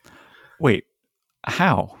Wait,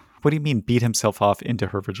 how? What do you mean beat himself off into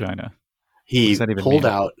her vagina? What does He that even pulled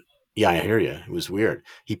mean? out. Yeah, I hear you. It was weird.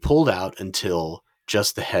 He pulled out until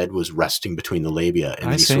just the head was resting between the labia, and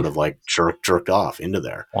I then he see. sort of like jerked off into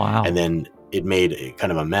there. And Wow. then it made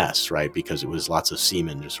kind of a mess, right? Because it was lots of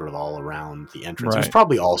semen just sort of all around the entrance. It was Right.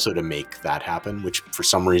 probably also to make that happen, which for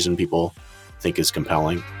some reason people think is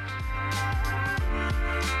compelling.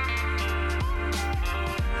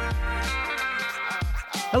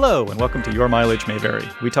 Hello, and welcome to Your Mileage May Vary.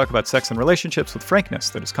 We talk about sex and relationships with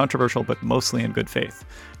frankness that is controversial, but mostly in good faith.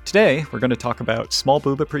 Today, we're going to talk about small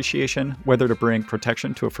boob appreciation, whether to bring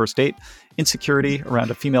protection to a first date, insecurity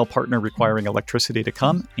around a female partner requiring electricity to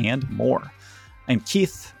come, and more. I'm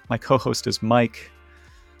Keith. My co-host is Mike.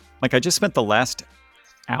 Mike, I just spent the last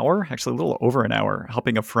hour, actually a little over an hour,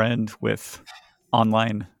 helping a friend with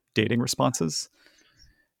online dating responses.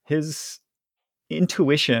 His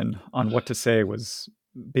intuition on what to say was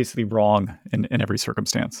basically wrong in every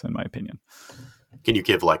circumstance, in my opinion. Can you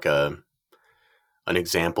give like an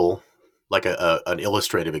example, like an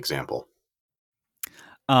illustrative example?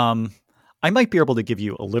 I might be able to give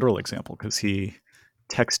you a literal example because he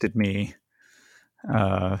texted me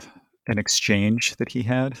an exchange that he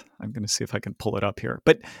had. I'm going to see if I can pull it up here.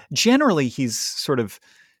 But generally, he's sort of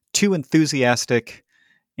too enthusiastic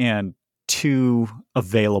and too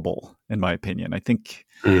available, in my opinion. I think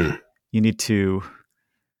you need to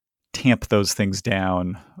tamp those things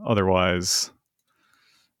down. Otherwise,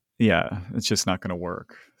 yeah, it's just not going to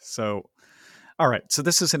work. So, all right. So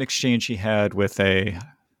this is an exchange he had with a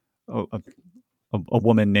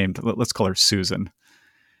woman named, let's call her Susan.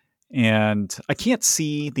 And I can't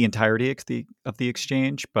see the entirety of the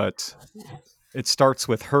exchange, but it starts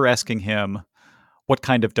with her asking him, "What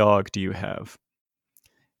kind of dog do you have?"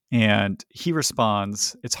 And he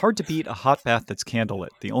responds, "It's hard to beat a hot bath that's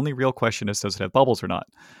candlelit. The only real question is, does it have bubbles or not?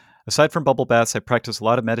 Aside from bubble baths, I practice a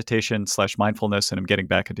lot of meditation / mindfulness, and I'm getting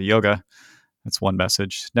back into yoga." That's one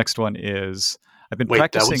message. Next one is, I've been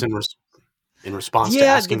practicing. That was in response to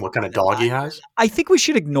asking what kind of dog he has? I think we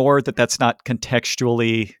should ignore that that's not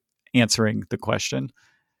contextually answering the question,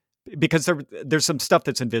 because there's some stuff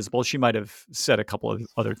that's invisible. She might have said a couple of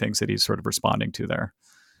other things that he's sort of responding to there.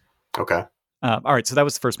 Okay. All right, so that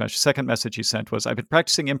was the first message. Second message he sent was, I've been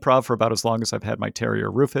practicing improv for about as long as I've had my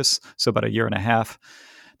terrier Rufus, so about a year and a half.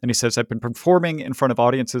 Then he says, I've been performing in front of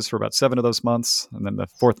audiences for about 7 of those months. And then the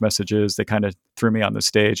fourth message is, they kind of threw me on the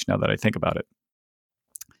stage now that I think about it.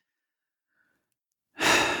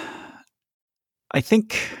 I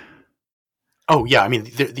think... Oh, yeah. I mean,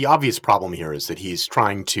 the obvious problem here is that he's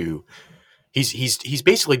trying to... He's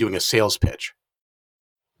basically doing a sales pitch,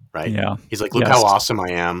 right? Yeah. He's like, look how awesome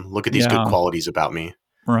I am. Look at these good qualities about me.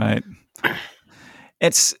 Right.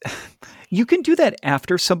 You can do that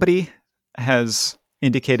after somebody has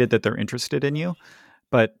indicated that they're interested in you.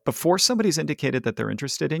 But before somebody's indicated that they're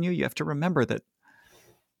interested in you, you have to remember that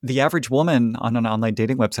the average woman on an online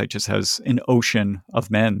dating website just has an ocean of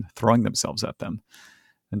men throwing themselves at them.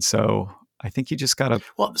 And so I think you just got to...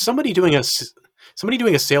 Well, somebody doing a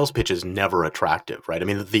sales pitch is never attractive, right? I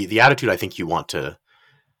mean, the attitude I think you want to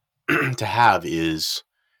have is,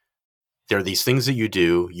 there are these things that you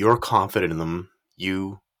do, you're confident in them,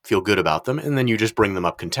 you feel good about them, and then you just bring them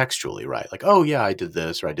up contextually, right? Like, oh yeah, I did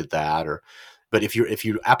this or I did that, but if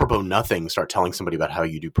you apropos nothing start telling somebody about how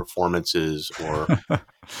you do performances or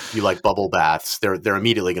you like bubble baths, they're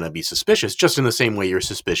immediately going to be suspicious, just in the same way you're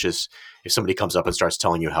suspicious if somebody comes up and starts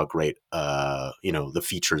telling you how great the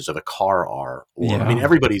features of a car are. I mean,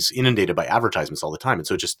 everybody's inundated by advertisements all the time, and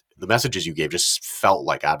so just the messages you gave just felt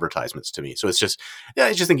like advertisements to me. So it's just,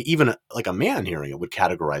 I just think even like a man hearing it would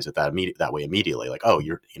categorize it that way immediately, like, oh,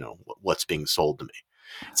 what's being sold to me.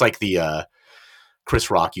 It's like the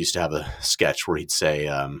Chris Rock used to have a sketch where he'd say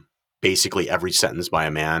basically every sentence by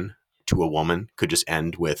a man to a woman could just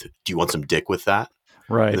end with, do you want some dick with that?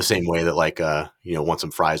 Right. In the same way that want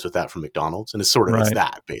some fries with that from McDonald's. And it's sort of, it's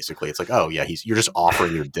that basically. It's like, oh yeah, you're just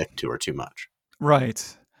offering your dick to her too much.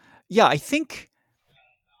 Right. Yeah. I think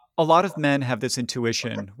a lot of men have this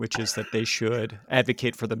intuition, which is that they should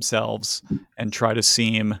advocate for themselves and try to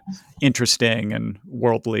seem interesting and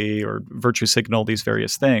worldly or virtue signal these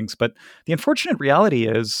various things. But the unfortunate reality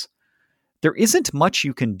is there isn't much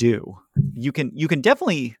you can do. You can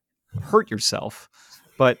definitely hurt yourself,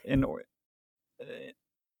 but in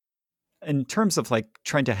terms of like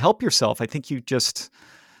trying to help yourself, I think you just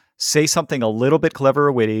say something a little bit clever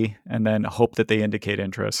or witty and then hope that they indicate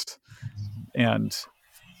interest. And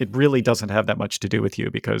it really doesn't have that much to do with you,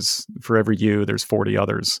 because for every you, there's 40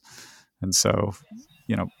 others. And so,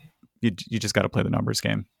 you just got to play the numbers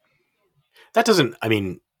game. That doesn't, I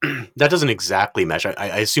mean, that doesn't exactly mesh.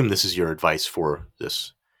 I assume this is your advice for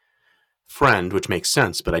this friend, which makes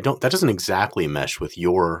sense, but that doesn't exactly mesh with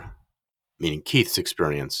your, meaning Keith's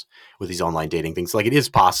experience with these online dating things. Like, it is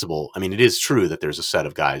possible. I mean, it is true that there's a set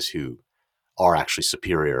of guys who are actually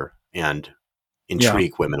superior and Yeah.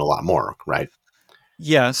 intrigue women a lot more, right?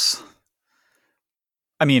 Yes.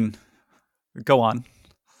 I mean, go on.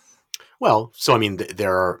 Well, so I mean,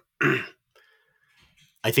 there are.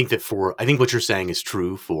 I think what you're saying is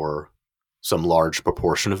true for some large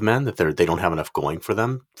proportion of men, that they don't have enough going for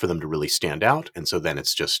them to really stand out, and so then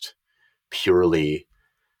it's just purely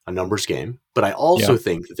a numbers game. But I Yeah. also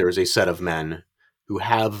think that there is a set of men who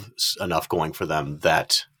have enough going for them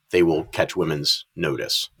that they will catch women's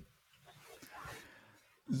notice,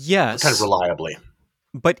 kind of Yes. reliably.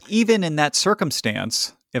 But even in that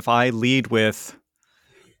circumstance, if I lead with,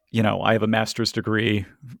 I have a master's degree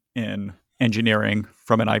in engineering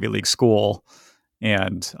from an Ivy League school,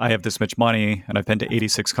 and I have this much money, and I've been to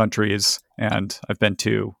 86 countries, and I've been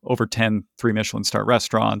to over 10 3 Michelin star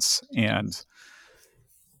restaurants, and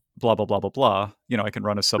blah, blah, blah, blah, blah. I can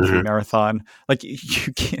run a sub 3 Mm-hmm. marathon. Like,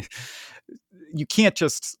 you can't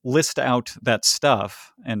just list out that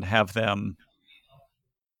stuff and have them,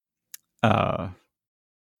 uh,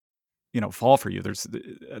 fall for you. There's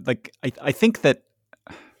like, I think that,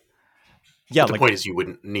 yeah, But the like, point is, you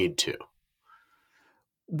wouldn't need to.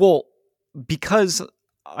 well, because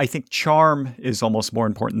I think charm is almost more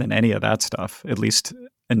important than any of that stuff, at least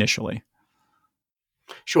initially.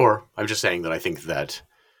 Sure, I'm just saying that I think that,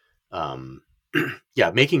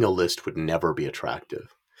 yeah, making a list would never be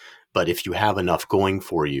attractive. But if you have enough going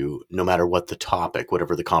for you, no matter what the topic,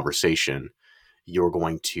 whatever the conversation, you're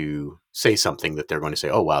going to say something that they're going to say,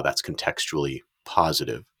 oh, wow, that's contextually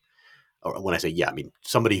positive. Or when I say, yeah, I mean,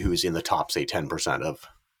 somebody who's in the top, say, 10% of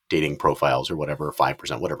dating profiles or whatever,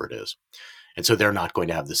 5%, whatever it is. And so they're not going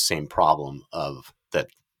to have the same problem of that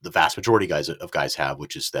the vast majority of guys have,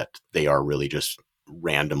 which is that they are really just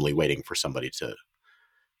randomly waiting for somebody to,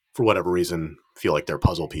 for whatever reason, feel like their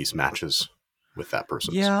puzzle piece matches with that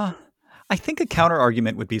person's. Yeah. I think a counter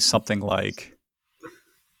argument would be something like,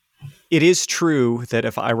 it is true that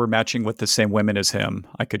if I were matching with the same women as him,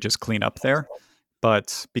 I could just clean up there.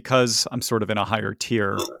 But because I'm sort of in a higher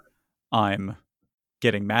tier, I'm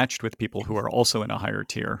getting matched with people who are also in a higher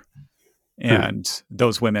tier. Hmm. And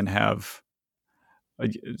those women have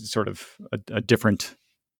sort of a different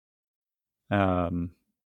um,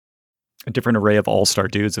 a different array of all-star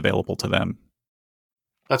dudes available to them.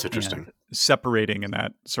 That's And interesting. separating in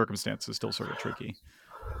that circumstance is still sort of tricky.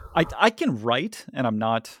 I can write, and I'm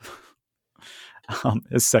not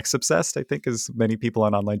as sex obsessed, I think, as many people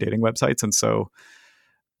on online dating websites. And so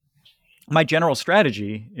my general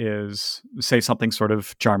strategy is say something sort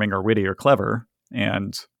of charming or witty or clever.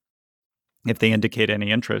 And if they indicate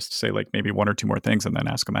any interest, say like maybe one or two more things and then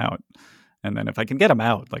ask them out. And then if I can get them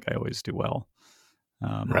out, like I always do well.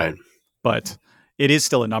 Right. But it is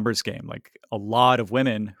still a numbers game. Like a lot of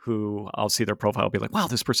women who I'll see their profile be like, wow,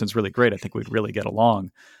 this person's really great. I think we'd really get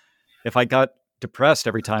along. If I got depressed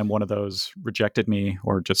every time one of those rejected me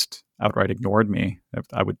or just outright ignored me,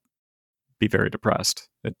 I would be very depressed.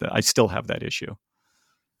 I still have that issue.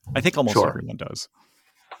 I think almost Sure. everyone does.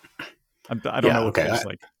 I don't Yeah, know if okay. there's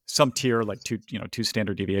like some tier, like two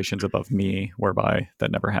standard deviations above me, whereby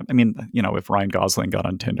that never happened. I mean, if Ryan Gosling got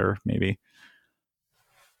on Tinder, maybe.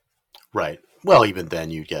 Right. Well, even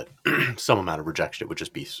then you get some amount of rejection. It would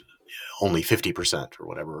just be only 50% or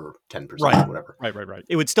whatever, or 10% Right. or whatever. Right.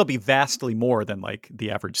 It would still be vastly more than like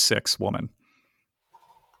the average 6 woman,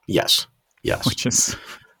 Yes. which is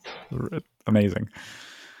amazing.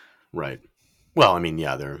 Right. Well, I mean,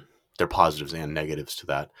 yeah, there are positives and negatives to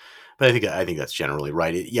that, but I think that's generally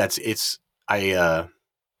right.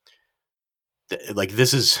 Like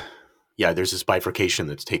this is, yeah, there's this bifurcation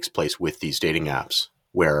that takes place with these dating apps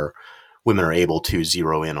where women are able to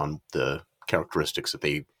zero in on the characteristics that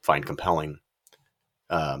they find compelling,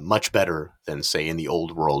 much better than, say, in the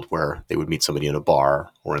old world where they would meet somebody in a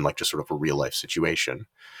bar or in like just sort of a real life situation.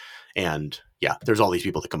 And yeah, there's all these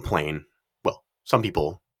people that complain. Well, some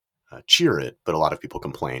people cheer it, but a lot of people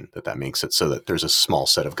complain that makes it so that there's a small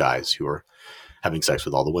set of guys who are having sex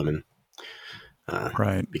with all the women,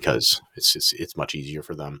 Right. because it's much easier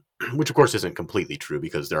for them, which of course isn't completely true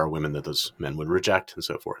because there are women that those men would reject and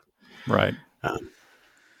so forth. Right. Um,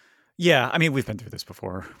 Yeah. I mean, we've been through this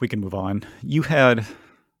before. We can move on. You had.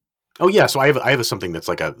 Oh yeah, so I have something that's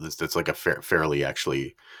like a fairly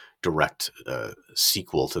actually direct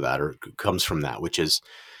sequel to that, or comes from that, which is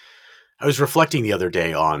I was reflecting the other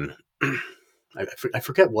day on I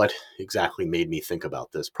forget what exactly made me think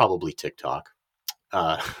about this. Probably TikTok,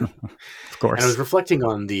 Of And I was course. reflecting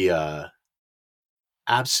on the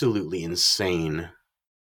absolutely insane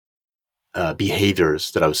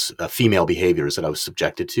behaviors that female behaviors that I was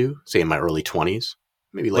subjected to, say in my early 20s,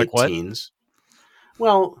 maybe Like late what? teens.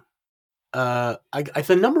 Well,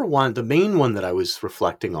 the main one that I was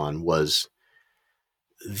reflecting on was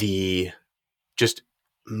the just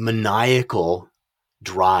maniacal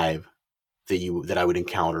drive that I would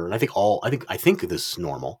encounter, and I think this is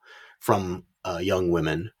normal from young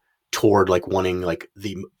women toward like wanting like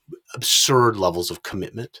the absurd levels of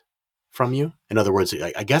commitment from you. In other words,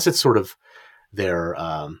 I guess it's sort of their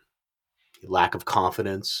lack of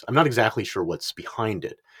confidence. I'm not exactly sure what's behind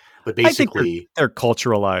it, but I think basically, they're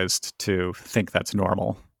culturalized to think that's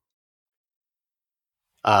normal.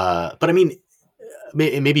 but I mean,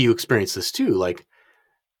 maybe you experience this too. Like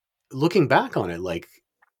looking back on it, like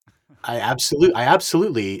I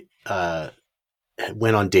absolutely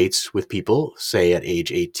went on dates with people, say at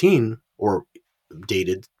age 18, or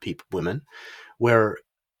dated women, where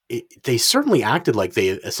they certainly acted like they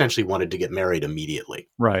essentially wanted to get married immediately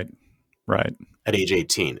Right. Right. at age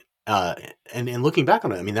 18. Uh, and looking back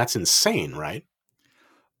on it, I mean, that's insane, right?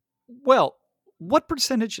 Well, what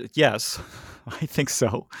percentage? Yes, I think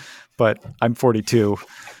so. But I'm 42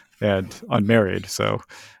 and unmarried, so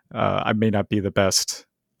I may not be the best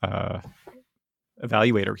uh,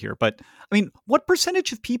 evaluator here. But I mean, what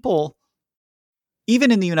percentage of people,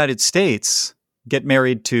 even in the United States, get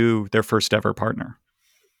married to their first ever partner?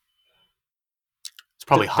 It's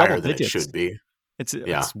probably Double higher than it digits. should be.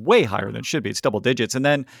 Yeah. It's way higher than it should be. It's double digits. And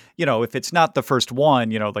then, if it's not the first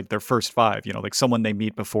one, like their first five, like someone they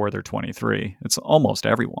meet before they're 23, it's almost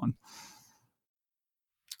everyone.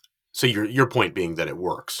 So your point being that it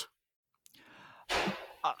works.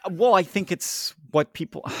 Well, I think it's what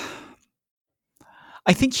people.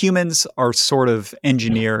 I think humans are sort of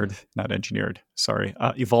evolved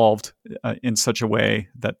in such a way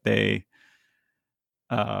that they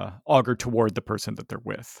augur toward the person that they're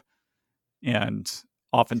with. And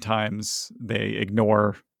oftentimes they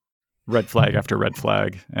ignore red flag after red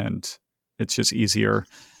flag, and it's just easier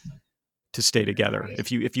to stay together.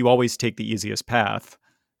 If you always take the easiest path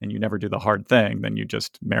and you never do the hard thing, then you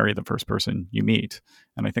just marry the first person you meet.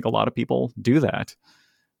 And I think a lot of people do that.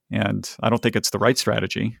 And I don't think it's the right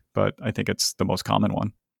strategy, but I think it's the most common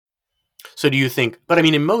one. So do you think, but I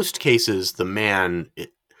mean, in most cases, the man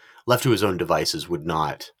left to his own devices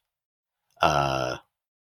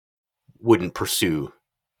wouldn't pursue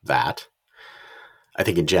that. I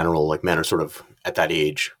think in general, like men are sort of at that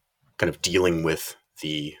age kind of dealing with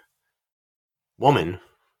the woman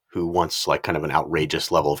who wants like kind of an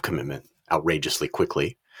outrageous level of commitment outrageously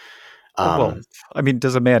quickly. Well, I mean,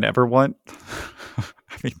 does a man ever want?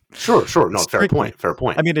 I mean, sure. No, fair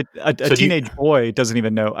point. I mean, a teenage boy doesn't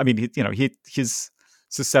even know. I mean, he's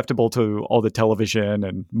susceptible to all the television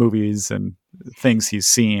and movies and things he's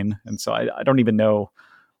seen, and so I don't even know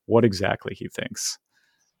what exactly he thinks.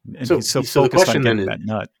 And he's so focused on getting that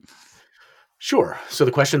nut. Sure. So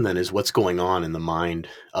the question then is, what's going on in the mind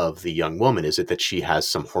of the young woman? Is it that she has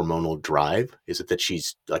some hormonal drive? Is it that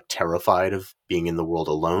she's like terrified of being in the world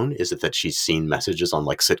alone? Is it that she's seen messages on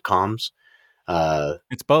like sitcoms?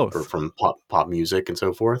 It's both. Or from pop music and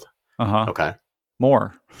so forth? Uh-huh. Okay.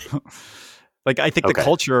 More. Like, I think the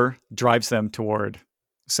culture drives them toward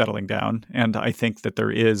settling down. And I think that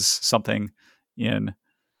there is something in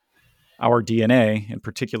our DNA, in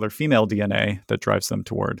particular female DNA, that drives them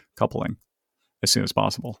toward coupling as soon as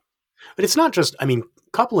possible. But it's not just, I mean,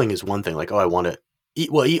 coupling is one thing. Like, oh, I want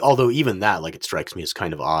to, although even that, like, it strikes me as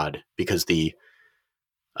kind of odd because the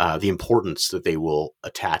importance that they will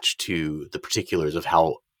attach to the particulars of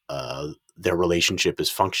how their relationship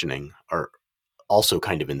is functioning are also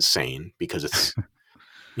kind of insane because it's,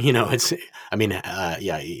 exactly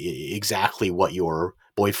what your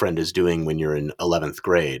boyfriend is doing when you're in 11th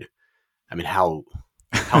grade. I mean, how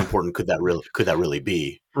important could that really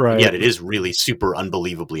be? Right. And yet it is really super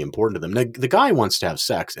unbelievably important to them. Now, the guy wants to have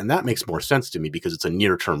sex, and that makes more sense to me because it's a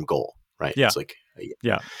near-term goal, right? Yeah. It's like,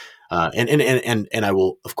 yeah. And I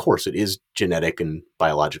will, of course, it is genetic and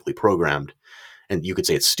biologically programmed. And you could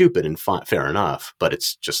say it's stupid and fair enough, but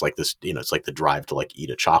it's just like this, it's like the drive to like eat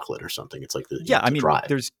a chocolate or something. It's like the drive.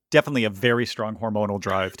 There's definitely a very strong hormonal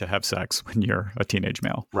drive to have sex when you're a teenage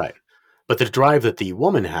male. Right. But the drive that the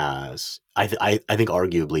woman has, I think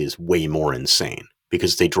arguably is way more insane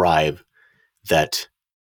because they drive that,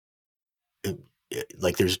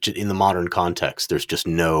 like there's in the modern context, there's just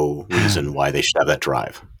no reason why they should have that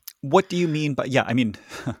drive. What do you mean by, I mean,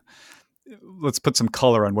 let's put some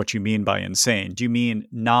color on what you mean by insane. Do you mean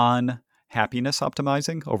non-happiness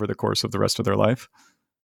optimizing over the course of the rest of their life?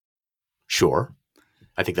 Sure.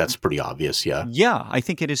 I think that's pretty obvious. Yeah. Yeah, I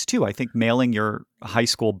think it is too. I think mailing your high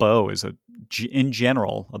school beau is in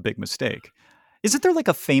general, a big mistake. Isn't there like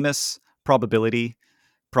a famous probability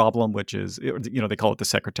problem, which is, they call it the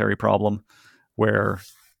secretary problem, where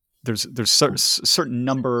there's certain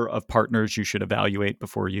number of partners you should evaluate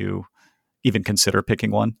before you even consider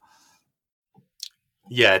picking one.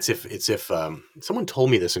 Yeah, it's if someone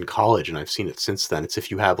told me this in college, and I've seen it since then. It's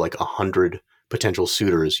if you have like 100 potential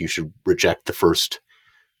suitors, you should reject the first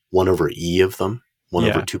 1/e of them,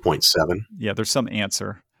 1/2.7. Yeah, there's some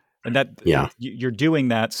answer, and that Yeah, you're doing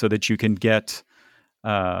that so that you can get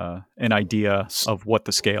an idea of what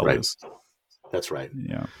the scale right. is. That's right.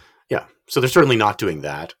 Yeah. Yeah. So they're certainly not doing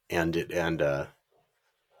that,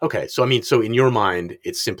 okay. So I mean, so in your mind,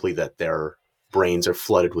 it's simply that their brains are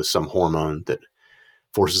flooded with some hormone that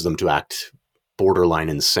forces them to act borderline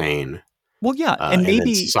insane. Well, yeah, and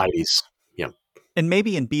then society's, and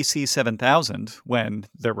maybe in BC 7000, when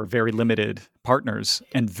there were very limited partners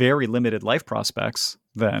and very limited life prospects,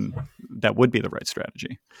 then that would be the right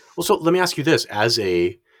strategy. Well, so let me ask you this: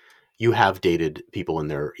 you have dated people in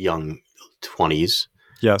their young 20s,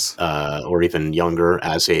 yes, or even younger,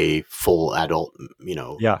 as a full adult.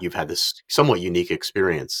 Yeah. You've had this somewhat unique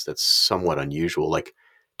experience that's somewhat unusual. Like,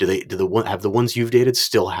 have the ones you've dated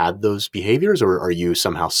still had those behaviors, or are you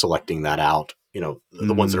somehow selecting that out?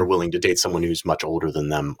 The ones that are willing to date someone who's much older than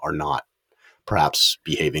them are not perhaps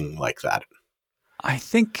behaving like that. I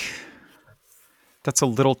think that's a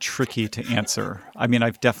little tricky to answer. I mean,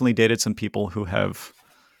 I've definitely dated some people who have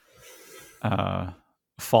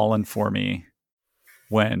fallen for me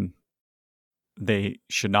when they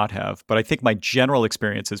should not have. But I think my general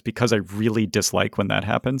experience is, because I really dislike when that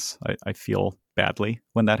happens. I feel badly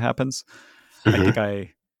when that happens. Mm-hmm. I think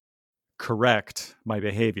I correct my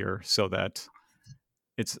behavior so that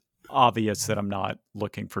it's obvious that I'm not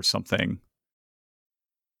looking for something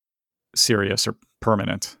serious or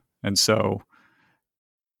permanent. And so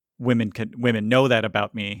women know that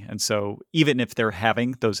about me. And so even if they're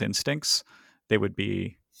having those instincts, they would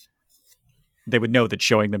know that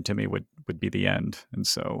showing them to me would be the end. And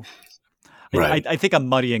so right. I think I'm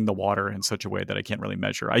muddying the water in such a way that I can't really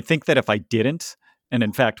measure. I think that if I didn't, and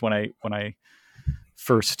in fact, when I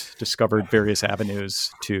first discovered various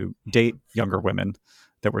avenues to date younger women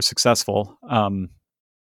that were successful avenues,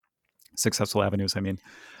 I mean,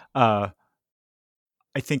 I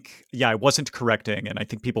think, I wasn't correcting, and I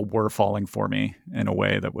think people were falling for me in a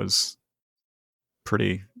way that was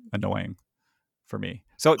pretty annoying for me.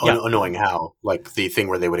 So Annoying how? Like the thing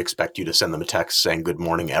where they would expect you to send them a text saying good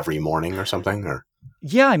morning every morning or something? Or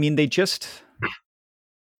yeah, I mean, they just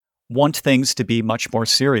want things to be much more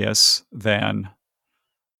serious than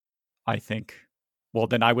I think,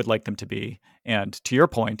 then I would like them to be. And to your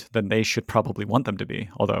point, then they should probably want them to be,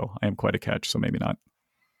 although I am quite a catch, so maybe not.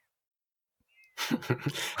 But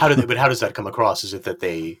how does that come across? Is it that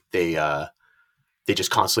they just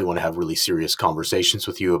constantly want to have really serious conversations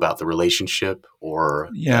with you about the relationship, or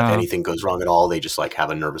if anything goes wrong at all, they just like have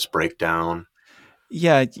a nervous breakdown?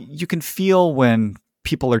 Yeah, you can feel when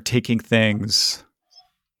people are taking things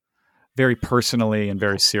very personally and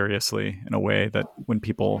very seriously in a way that when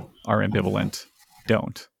people are ambivalent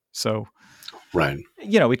don't. So, right.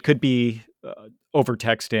 It could be over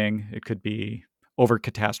texting. It could be over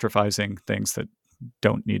catastrophizing things that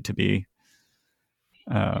don't need to be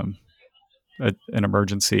an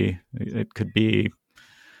emergency. It could be,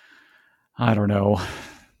 I don't know,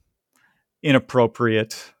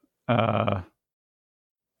 inappropriate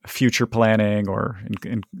future planning, or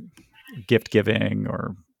in gift giving,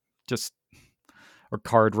 or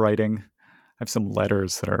card writing. I have some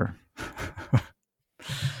letters that are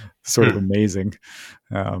sort of amazing.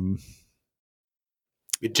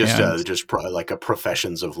 Just like a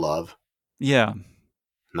professions of love. Yeah.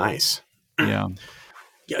 Nice. Yeah.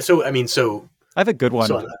 Yeah. So, I mean, I have a good one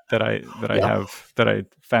that I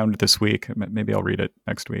found this week. Maybe I'll read it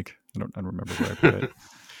next week. I don't remember where I put it.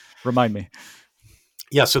 Remind me.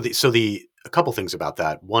 Yeah. So a couple things about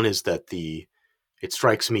that. One is that it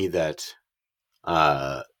strikes me that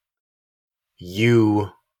you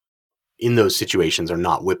in those situations are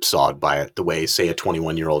not whipsawed by it the way, say, a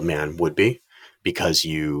 21-year-old man would be, because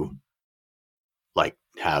you like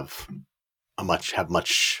have much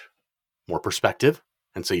more perspective.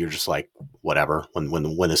 And so you're just like, whatever,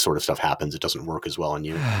 when this sort of stuff happens, it doesn't work as well on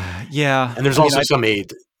you. Yeah. And there's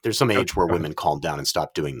some age where women calm down and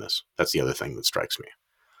stop doing this. That's the other thing that strikes me.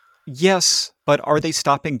 Yes. But are they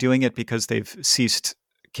stopping doing it because they've ceased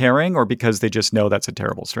caring, or because they just know that's a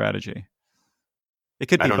terrible strategy? It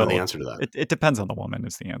could be. I don't know the answer to that. It depends on the woman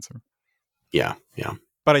is the answer. Yeah. Yeah.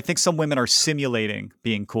 But I think some women are simulating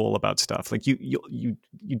being cool about stuff. Like you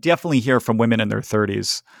definitely hear from women in their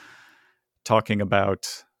 30s talking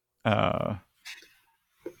about,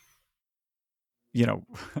 you know,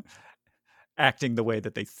 acting the way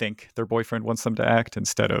that they think their boyfriend wants them to act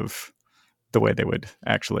instead of the way they would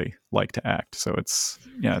actually like to act. So it's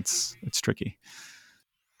tricky.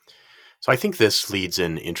 So I think this leads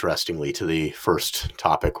in interestingly to the first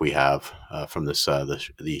topic we have from this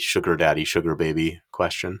the sugar daddy, sugar baby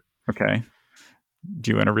question. Okay.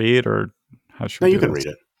 Do you want to read, or how should No, we you do can this?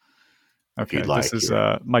 read it. Okay. If you'd like. This is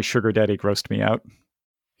my sugar daddy grossed me out.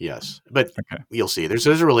 Yes, but Okay. you'll see. There's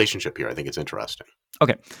a relationship here. I think it's interesting.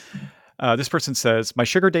 Okay. This person says, my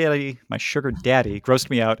sugar daddy grossed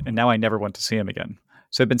me out, and now I never want to see him again.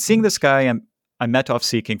 So I've been seeing this guy I met off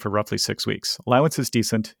Seeking for roughly 6 weeks. Allowance is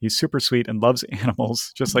decent. He's super sweet and loves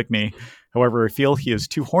animals, just like me. However, I feel he is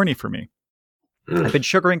too horny for me. I've been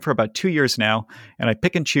sugaring for about 2 years now, and I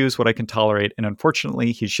pick and choose what I can tolerate, and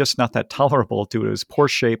unfortunately, he's just not that tolerable due to his poor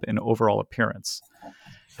shape and overall appearance.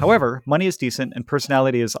 However, money is decent and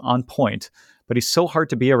personality is on point, but he's so hard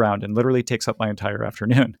to be around and literally takes up my entire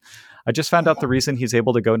afternoon. I just found out the reason he's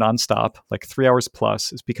able to go nonstop, like 3 hours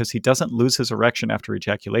plus, is because he doesn't lose his erection after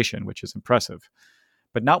ejaculation, which is impressive.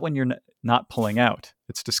 But not when you're not pulling out.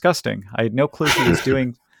 It's disgusting. I had no clue he was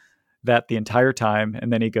doing that the entire time.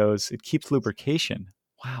 And then he goes, it keeps lubrication.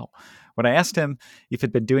 Wow. When I asked him if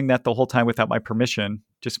he'd been doing that the whole time without my permission,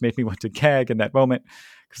 just made me want to gag in that moment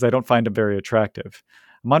because I don't find him very attractive.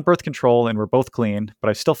 I'm on birth control and we're both clean, but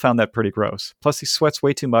I still found that pretty gross. Plus, he sweats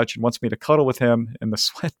way too much and wants me to cuddle with him in the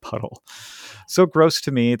sweat puddle. So gross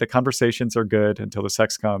to me. The conversations are good until the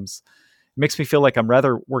sex comes. It makes me feel like I'm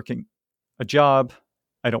rather working a job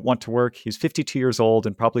I don't want to work. He's 52 years old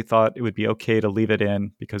and probably thought it would be okay to leave it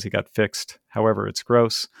in because he got fixed. However, it's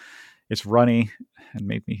gross. It's runny and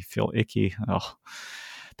made me feel icky. Oh,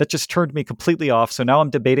 that just turned me completely off. So now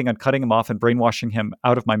I'm debating on cutting him off and brainwashing him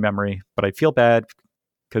out of my memory. But I feel bad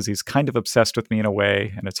because he's kind of obsessed with me in a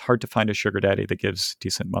way, and it's hard to find a sugar daddy that gives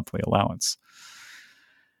decent monthly allowance.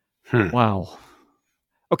 Wow.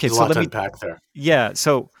 Okay, There's so a lot to unpack there. Yeah,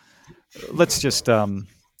 so let's just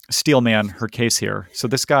steelman her case here. So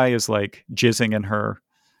this guy is like jizzing in her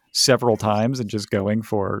several times and just going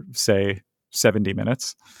for, say, 70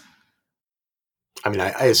 minutes. I mean,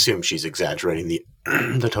 I assume she's exaggerating the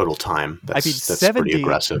the total time. That's 70 pretty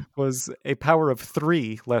aggressive. Was a power of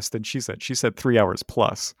 3 less than she said. She said 3 hours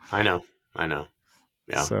plus. I know.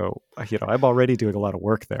 Yeah. So, I'm already doing a lot of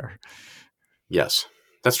work there. Yes,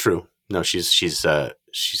 that's true. No, she's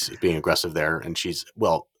being aggressive there, and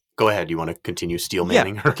well. Go ahead. You want to continue steel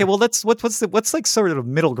manning her? Okay. Well, what's like sort of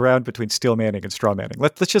middle ground between steel manning and straw manning?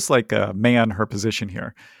 Let's just like man her position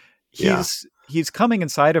here. He's coming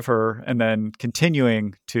inside of her and then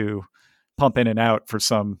continuing to pump in and out for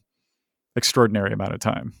some extraordinary amount of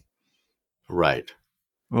time. Right.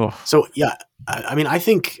 Ugh. So yeah, I mean, I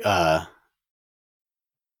think. So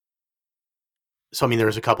I mean,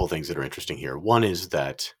 there's a couple things that are interesting here. One is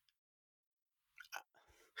that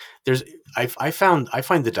I find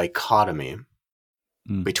the dichotomy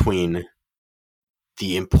between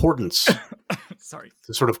the importance,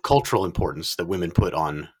 the sort of cultural importance that women put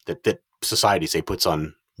on that society say puts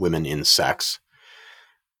on women in sex,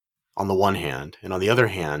 on the one hand, and on the other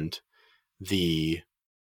hand, the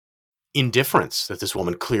indifference that this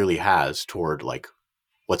woman clearly has toward like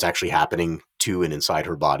what's actually happening to and inside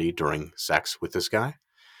her body during sex with this guy.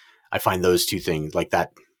 I find those two things, like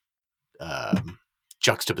that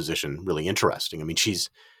juxtaposition, really interesting. I mean,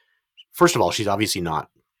 first of all, she's obviously not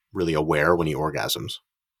really aware when he orgasms.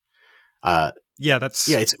 That's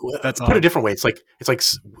put a different way. It's like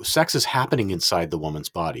sex is happening inside the woman's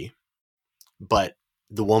body, but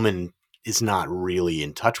the woman is not really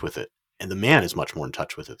in touch with it. And the man is much more in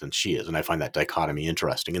touch with it than she is. And I find that dichotomy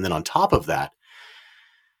interesting. And then on top of that,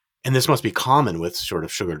 and this must be common with sort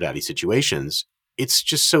of sugar daddy situations, it's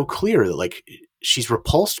just so clear that like she's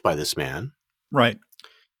repulsed by this man. Right.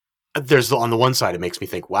 On the one side, it makes me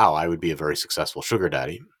think, wow, I would be a very successful sugar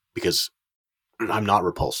daddy because I'm not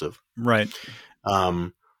repulsive. Right.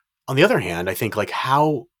 On the other hand, I think like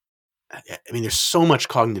there's so much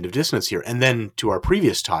cognitive dissonance here. And then to our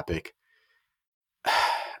previous topic,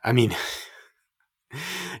 I mean,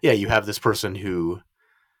 yeah, you have this person who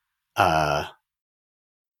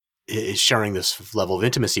is sharing this level of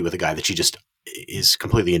intimacy with a guy that she just is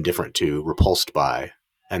completely indifferent to, repulsed by.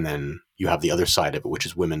 And then you have the other side of it, which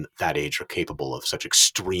is women that age are capable of such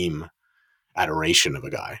extreme adoration of a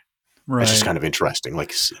guy. Right. It's just kind of interesting.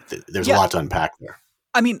 Like there's a lot to unpack there.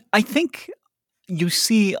 I mean, I think you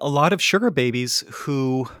see a lot of sugar babies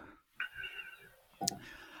who,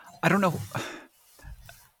 I don't know.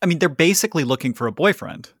 I mean, they're basically looking for a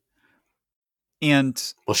boyfriend. And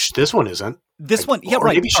Well, this one isn't. this one, yeah, Or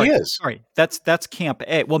right. maybe she is. Sorry, that's Camp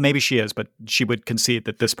A. Well, maybe she is, but she would concede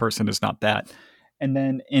that this person is not that. And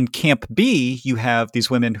then in Camp B, you have these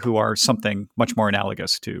women who are something much more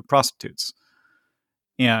analogous to prostitutes.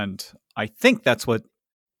 And I think that's what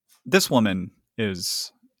this woman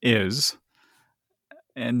is.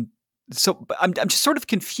 And so I'm just sort of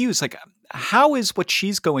confused. Like, how is what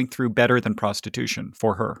she's going through better than prostitution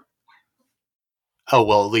for her? Oh,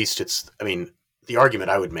 well, at least I mean, the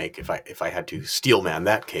argument I would make if I had to steel man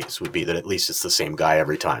that case would be that at least it's the same guy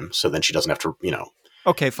every time. So then she doesn't have to,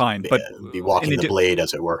 Okay, fine. But be walking the blade,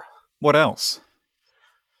 as it were. What else?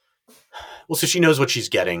 Well, so she knows what she's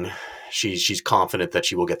getting. She's confident that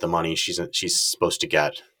she will get the money she's supposed to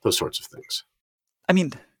get, those sorts of things. I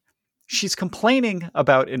mean, she's complaining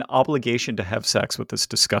about an obligation to have sex with this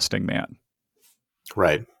disgusting man.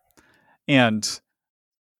 Right. And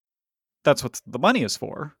that's what the money is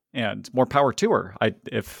for. And more power to her.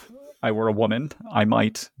 If I were a woman, I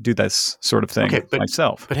might do this sort of thing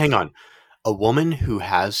myself. But hang on. A woman who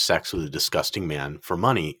has sex with a disgusting man for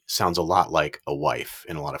money sounds a lot like a wife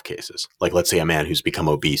in a lot of cases. Like, let's say a man who's become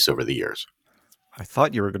obese over the years. I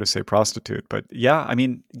thought you were going to say prostitute, but yeah, I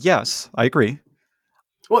mean, yes, I agree.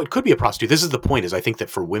 Well, it could be a prostitute. This is the point, is I think that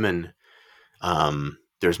for women,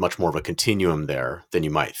 there's much more of a continuum there than you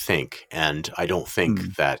might think. And I don't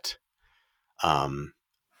think that, I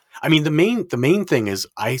mean, the main thing is,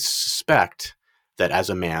 I suspect that as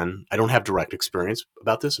a man, I don't have direct experience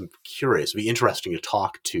about this. I'm curious. It'd be interesting to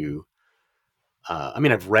talk to. I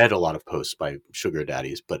mean, I've read a lot of posts by sugar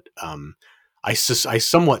daddies, but I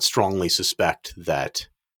somewhat strongly suspect that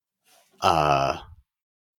a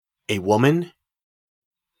woman,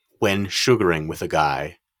 when sugaring with a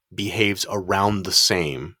guy, behaves around the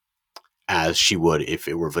same as she would if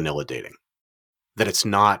it were vanilla dating. That it's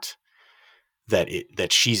not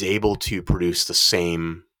that she's able to produce the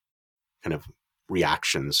same kind of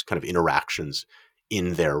reactions, kind of interactions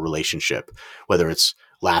in their relationship, whether it's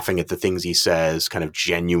laughing at the things he says, kind of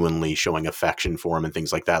genuinely showing affection for him and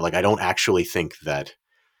things like that. Like, I don't actually think that,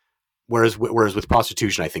 whereas with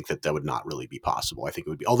prostitution, I think that would not really be possible. I think it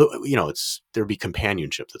would be, although, there'd be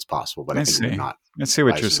companionship that's possible, but I think it would not. I see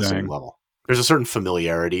what you're saying. Level. There's a certain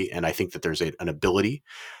familiarity, and I think that there's an ability.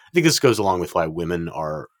 I think this goes along with why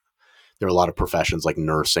there are a lot of professions like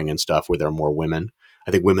nursing and stuff where there are more women.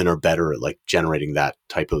 I think women are better at like generating that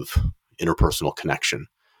type of interpersonal connection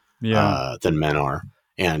than men are.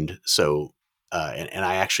 And so, and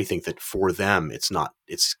I actually think that for them, it's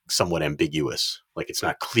somewhat ambiguous. Like, it's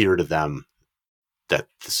not clear to them that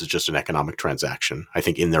this is just an economic transaction. I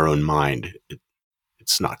think in their own mind,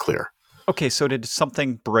 it's not clear. Okay. So did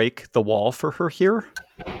something break the wall for her here?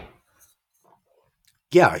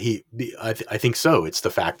 Yeah, I think so. It's the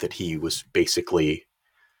fact that he was basically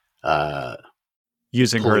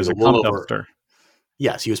using her as a cum dumpster.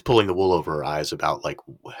 Yes, he was pulling the wool over her eyes about like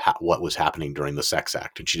what was happening during the sex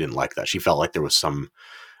act, and she didn't like that. She felt like there was some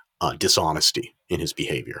dishonesty in his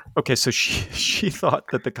behavior. Okay, so she thought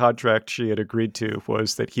that the contract she had agreed to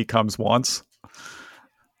was that he comes once.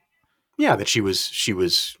 Yeah, that she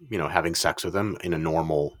was having sex with him in a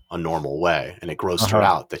normal way, and it grossed her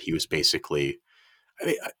out that he was basically. I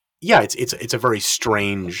mean, yeah, it's a very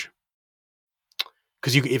strange.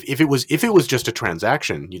 Because if it was just a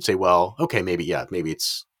transaction, you'd say, well, okay, maybe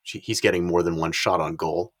he's getting more than one shot on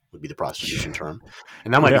goal, would be the prostitution term,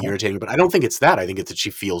 and that might be irritating. But I don't think it's that. I think it's that she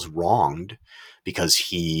feels wronged because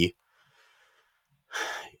he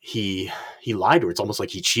lied to her. It's almost like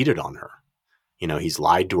he cheated on her. He's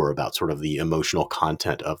lied to her about sort of the emotional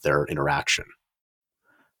content of their interaction,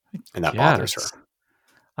 and that bothers her.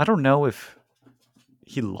 I don't know if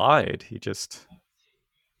he lied. He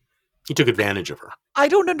took advantage of her. I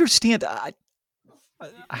don't understand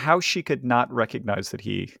how she could not recognize that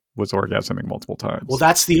he was orgasming multiple times. Well,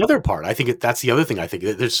 that's the other part. I think that's the other thing. I think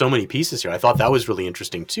there's so many pieces here. I thought that was really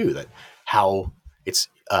interesting too, that how it's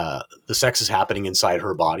the sex is happening inside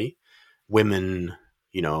her body. Women,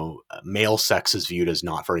 male sex is viewed as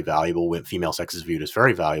not very valuable. Female sex is viewed as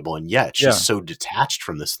very valuable. And yet she's so detached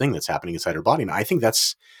from this thing that's happening inside her body. And I think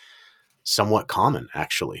that's somewhat common,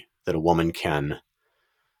 actually, that a woman can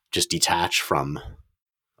just detach from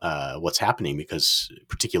what's happening, because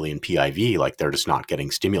particularly in PIV, like, they're just not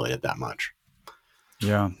getting stimulated that much.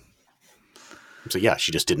 Yeah. So yeah,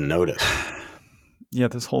 she just didn't notice. Yeah,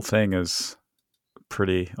 this whole thing is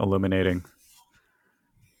pretty illuminating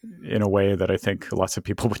in a way that I think lots of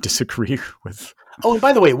people would disagree with. Oh, and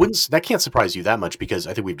by the way, that can't surprise you that much, because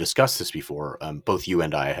I think we've discussed this before. Both you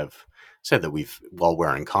and I have said that we've, while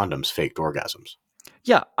wearing condoms, faked orgasms.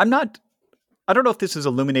 Yeah, I'm not I don't know if this is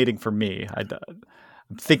illuminating for me. I'm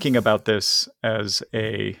thinking about this as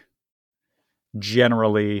a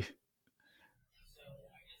generally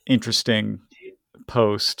interesting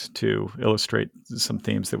post to illustrate some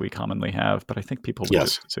themes that we commonly have, but I think people would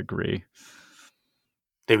Yes. disagree.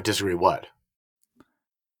 They would disagree what?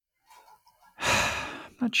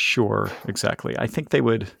 I'm not sure exactly. I think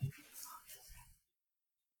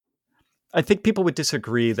people would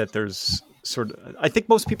disagree that there's I think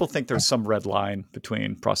most people think there's some red line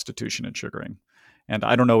between prostitution and sugaring. And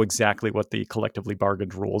I don't know exactly what the collectively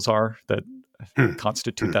bargained rules are that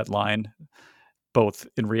constitute that line, both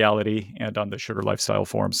in reality and on the Sugar Lifestyle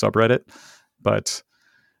Forum subreddit. But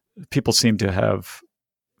people seem to have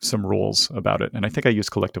some rules about it. And I think I use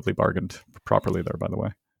collectively bargained properly there, by the way.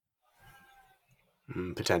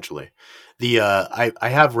 Potentially. I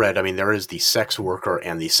have read, I mean, there is the sex worker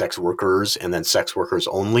and the sex workers and then sex workers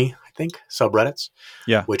only, I think, subreddits,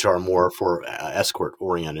 Yeah. which are more for escort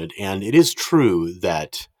oriented. And it is true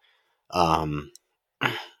that the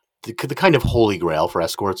kind of holy grail for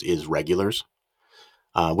escorts is regulars,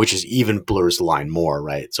 which is even blurs the line more,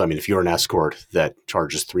 right? So, I mean, if you're an escort that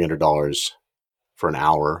charges $300 for an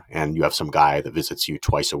hour and you have some guy that visits you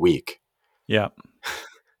twice a week. Yeah.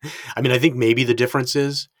 I mean, I think maybe the difference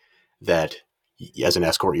is that as an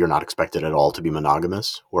escort, you're not expected at all to be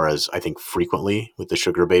monogamous. Whereas I think frequently with the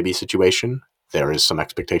sugar baby situation, there is some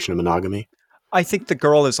expectation of monogamy. I think the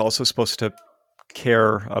girl is also supposed to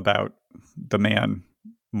care about the man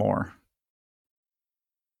more.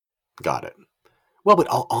 Got it. Well, but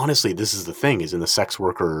honestly, this is the thing: is in the sex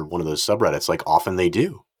worker, one of those subreddits, like often they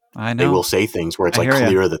do. I know. They will say things where it's I like hear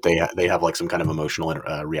clear ya. that they have like some kind of emotional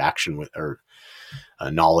reaction with or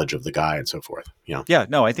knowledge of the guy and so forth. You know? Yeah,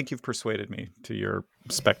 no, I think you've persuaded me to your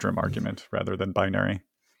spectrum argument rather than binary.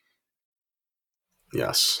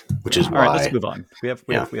 Yes, which is All why. right, let's move on. We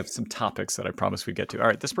have some topics that I promised we'd get to. All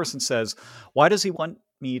right, this person says, "Why does he want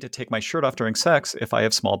me to take my shirt off during sex if I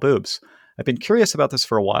have small boobs? I've been curious about this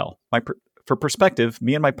for a while. For perspective,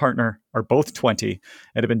 me and my partner are both 20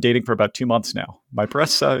 and have been dating for about 2 months now. My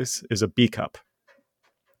breast size is a B cup."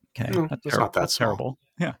 Okay, No, it's not that that's small. terrible.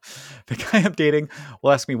 Yeah. The guy I'm dating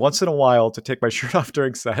will ask me once in a while to take my shirt off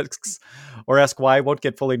during sex or ask why I won't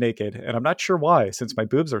get fully naked, and I'm not sure why, since my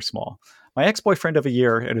boobs are small. My ex-boyfriend of a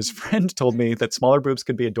year and his friend told me that smaller boobs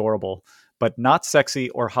can be adorable, but not sexy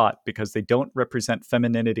or hot because they don't represent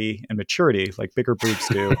femininity and maturity like bigger boobs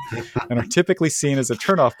do, and are typically seen as a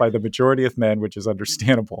turnoff by the majority of men, which is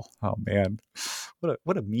understandable. Oh man,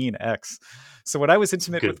 what a mean ex. So when I was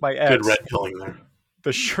intimate with my Good ex, red pilling there.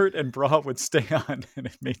 the shirt and bra would stay on and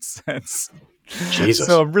it made sense. Jesus.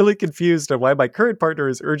 So I'm really confused on why my current partner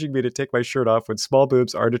is urging me to take my shirt off when small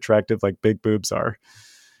boobs aren't attractive like big boobs are.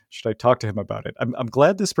 Should I talk to him about it? I'm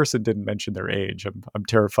glad this person didn't mention their age. I'm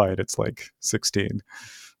terrified it's like 16.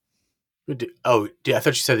 Oh, I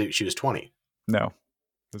thought she said that she was 20. No,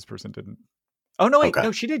 this person didn't. Oh, no, wait. Okay.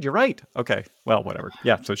 No, she did. You're right. Okay. Well, whatever.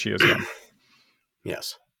 Yeah, so she is young.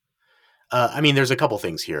 Yes. I mean, there's a couple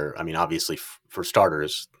things here. I mean, obviously, for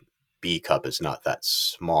starters, B cup is not that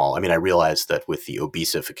small. I mean, I realize that with the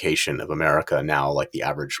obesification of America now, like the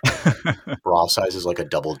average bra size is like a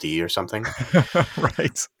double D or something.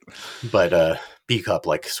 Right. But B cup,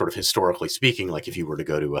 like sort of historically speaking, like if you were to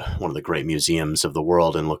go to one of the great museums of the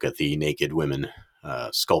world and look at the naked women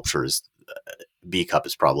sculptures, B cup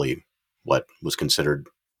is probably what was considered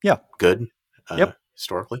good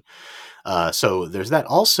historically. So there's that.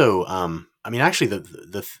 Also, I mean, actually,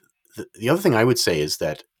 the other thing I would say is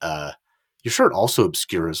that your shirt also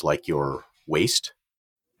obscures like your waist.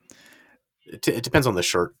 It depends on the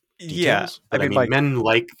shirt details. Yeah, But I mean, men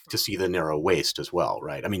like to see the narrow waist as well,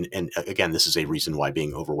 right? I mean, and again, this is a reason why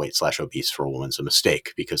being overweight / obese for a woman's a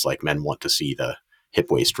mistake, because like men want to see the hip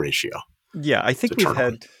waist ratio. Yeah, I think we've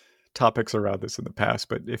had topics around this in the past,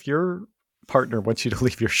 but if your partner wants you to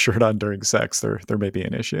leave your shirt on during sex, there may be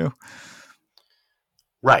an issue.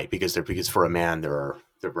 Right, because for a man there are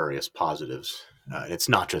various positives. It's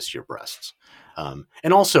not just your breasts,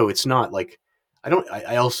 and also it's not like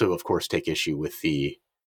I also of course take issue with the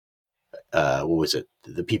what was it?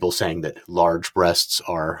 The people saying that large breasts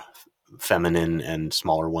are feminine and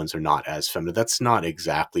smaller ones are not as feminine. That's not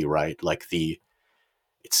exactly right. Like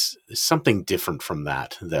it's something different from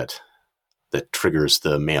that triggers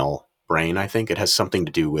the male brain. I think it has something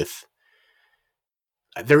to do with.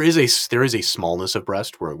 There is a smallness of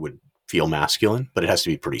breast where it would feel masculine, but it has to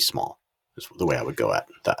be pretty small. Is the way I would go at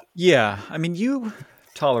that. Yeah, I mean, you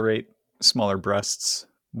tolerate smaller breasts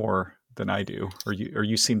more than I do, or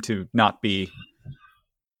you seem to not be.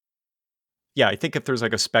 Yeah, I think if there's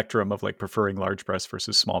like a spectrum of like preferring large breasts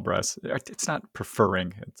versus small breasts, it's not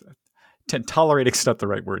preferring. It's tolerating's not the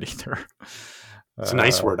right word either. It's a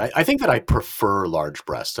nice word. I think that I prefer large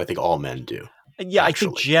breasts. I think all men do. Yeah, actually.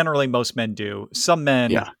 I think generally most men do. Some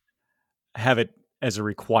men have it as a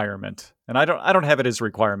requirement, and I don't have it as a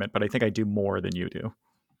requirement, but I think I do more than you do.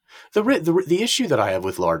 The issue that I have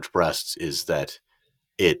with large breasts is that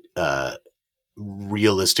it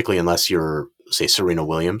realistically, unless you're, say, Serena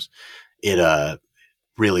Williams, it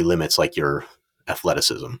really limits like your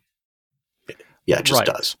athleticism. Yeah, it just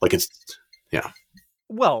does. Like yeah.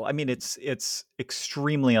 Well, I mean, it's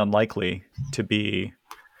extremely unlikely to be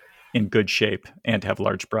in good shape and have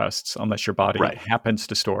large breasts unless your body happens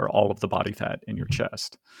to store all of the body fat in your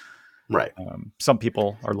chest. Right. Some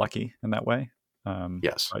people are lucky in that way.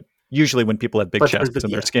 Yes. But usually when people have big chests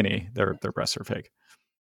and they're skinny, their breasts are fake.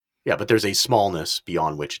 Yeah, but there's a smallness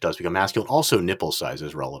beyond which it does become masculine. Also, nipple size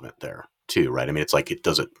is relevant there too, right? I mean, it's like it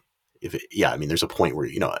doesn't. I mean, there's a point where,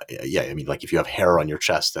 I mean, like if you have hair on your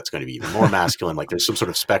chest, that's going to be even more masculine. Like there's some sort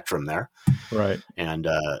of spectrum there. Right. And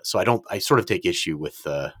so I sort of take issue with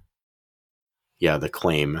the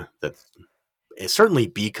claim that it's certainly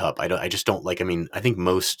B cup. I just don't like, I mean, I think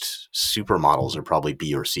most supermodels are probably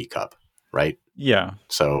B or C cup, right? Yeah.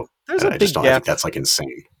 So there's a big gap. I think that's like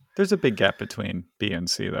insane. There's a big gap between B and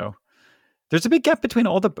C though. There's a big gap between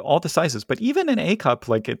all the sizes, but even in A cup,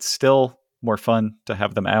 like it's still more fun to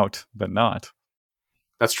have them out than not.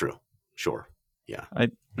 That's true. Sure. Yeah. I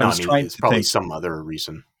was trying it's to probably think, some other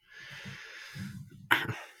reason.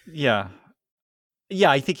 Yeah. Yeah,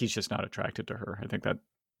 I think he's just not attracted to her. I think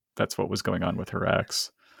that's what was going on with her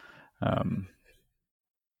ex. I'm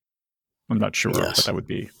not sure, but that would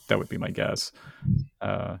be my guess.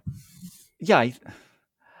 I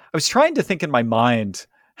was trying to think in my mind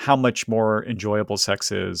how much more enjoyable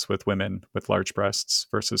sex is with women with large breasts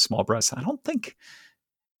versus small breasts. I don't think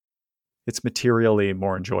it's materially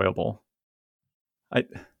more enjoyable. I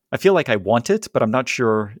feel like I want it, but I'm not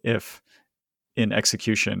sure if in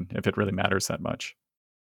execution, if it really matters that much.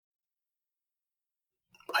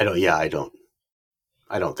 I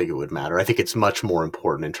don't think it would matter. I think it's much more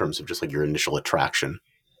important in terms of just like your initial attraction,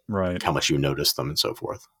 right? How much you notice them and so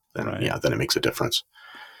forth. Then then it makes a difference.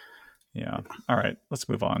 Yeah. All right. Let's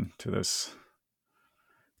move on to this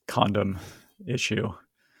condom issue.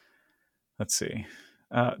 Let's see.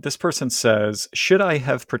 This person says, should I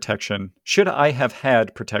have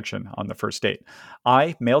had protection on the first date?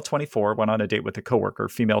 I, male 24, went on a date with a coworker,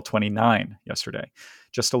 female 29, yesterday.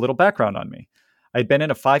 Just a little background on me. I had been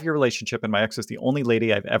in a 5-year relationship and my ex is the only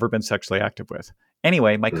lady I've ever been sexually active with.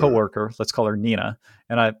 Anyway, my coworker, let's call her Nina,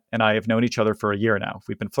 and I have known each other for a year now.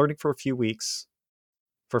 We've been flirting for a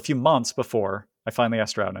few months before I finally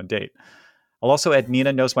asked her out on a date. I'll also add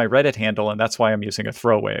Nina knows my Reddit handle, and that's why I'm using a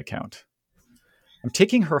throwaway account. I'm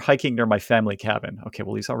taking her hiking near my family cabin. Okay,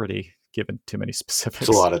 well, he's already given too many specifics.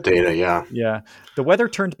 It's a lot of data, yeah. Yeah. The weather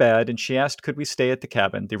turned bad, and she asked, could we stay at the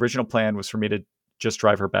cabin? The original plan was for me to just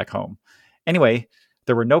drive her back home. Anyway,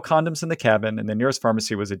 there were no condoms in the cabin, and the nearest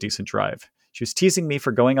pharmacy was a decent drive. She was teasing me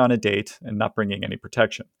for going on a date and not bringing any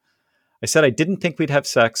protection. I said I didn't think we'd have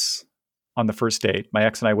sex on the first date. My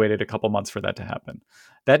ex and I waited a couple months for that to happen.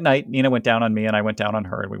 That night, Nina went down on me and I went down on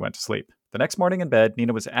her and we went to sleep. The next morning in bed,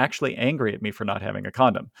 Nina was actually angry at me for not having a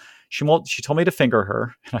condom. She told me to finger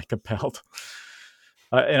her and I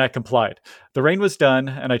complied. The rain was done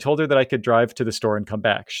and I told her that I could drive to the store and come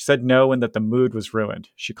back. She said no and that the mood was ruined.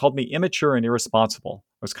 She called me immature and irresponsible.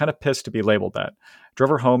 I was kind of pissed to be labeled that. I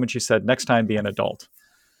drove her home and she said, next time be an adult.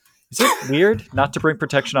 Is it weird not to bring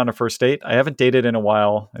protection on a first date? I haven't dated in a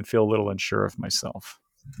while and feel a little unsure of myself.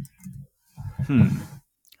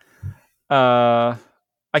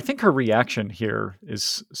 I think her reaction here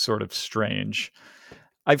is sort of strange.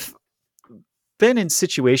 I've been in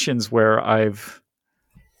situations where I've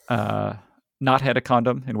not had a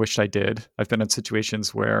condom and wished I did. I've been in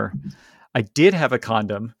situations where I did have a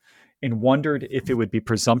condom and wondered if it would be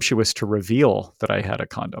presumptuous to reveal that I had a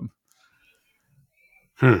condom.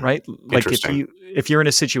 Right? Like if you're in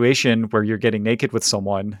a situation where you're getting naked with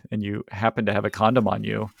someone and you happen to have a condom on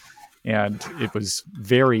you and it was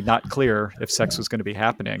very not clear if sex was going to be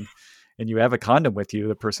happening and you have a condom with you,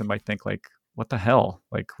 the person might think like, what the hell?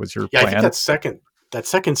 Like, was your plan? I think that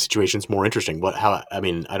second situation is more interesting. I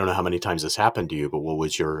don't know how many times this happened to you, but what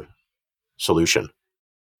was your solution?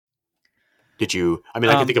 Did you, I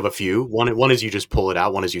can think of a few. One is you just pull it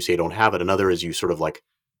out. One is you say you don't have it. Another is you sort of like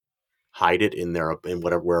hide it in there in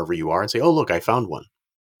wherever you are and say, oh, look, I found one.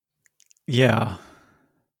 Yeah.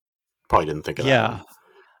 Probably didn't think of that. Yeah.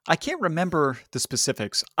 I can't remember the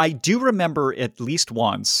specifics. I do remember at least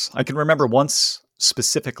once. I can remember once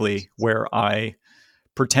specifically where I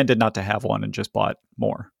pretended not to have one and just bought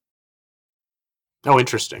more. Oh,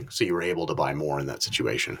 interesting. So you were able to buy more in that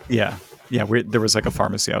situation. Yeah. Yeah. There was like a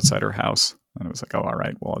pharmacy outside her house. And it was like, oh, all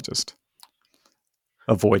right, well, I'll just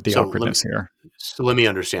avoid the So let me, awkwardness here. so let me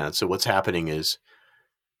understand. So what's happening is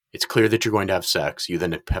it's clear that you're going to have sex. You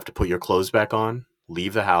then have to put your clothes back on,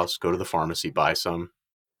 leave the house, go to the pharmacy, buy some.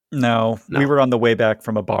 No, we No. were on the way back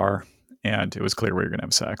from a bar and it was clear we were going to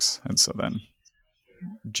have sex. And so then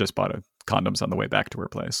just bought condoms on the way back to her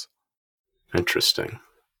place. Interesting.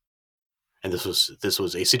 And this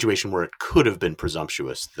was a situation where it could have been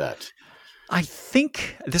presumptuous that I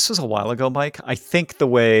think this was a while ago, Mike. I think the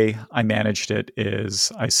way I managed it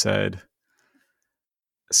is I said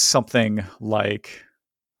something like,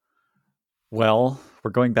 well,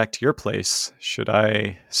 we're going back to your place. Should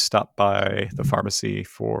I stop by the pharmacy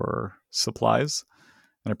for supplies?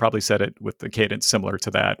 And I probably said it with the cadence similar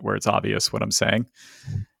to that, where it's obvious what I'm saying.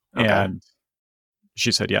 okay, And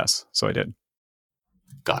she said yes. So I did.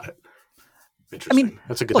 got it. I Interesting. mean,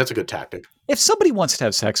 That's a good look, that's a good tactic. if somebody wants to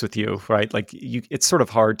have sex with you, right? Like it's sort of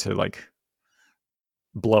hard to like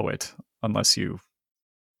blow it unless you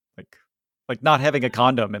like not having a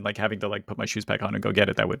condom and like having to like put my shoes back on and go get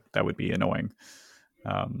it. That would be annoying.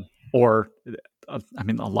 Or I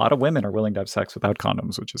mean, a lot of women are willing to have sex without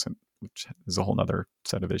condoms, which is a whole nother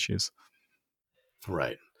set of issues.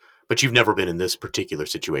 Right. But you've never been in this particular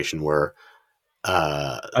situation where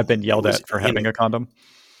I've been yelled at for having a condom.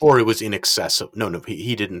 Or it was inaccessible. No,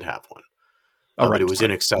 he didn't have one. Oh, right. But it was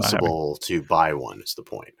inaccessible to buy one is the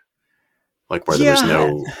point. Like where Yeah.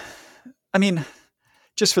 there was no... I mean,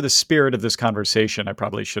 just for the spirit of this conversation, I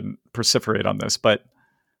probably shouldn't proliferate on this, but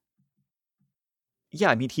yeah,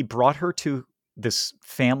 I mean, he brought her to this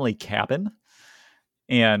family cabin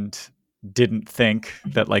and didn't think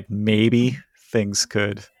that like maybe things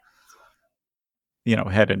could,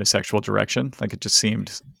 head in a sexual direction. Like it just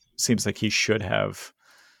seems like he should have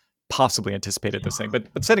possibly anticipated this thing. But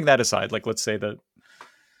setting that aside, like let's say that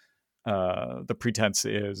the pretense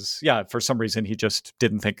is, yeah, for some reason he just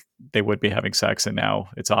didn't think they would be having sex, and now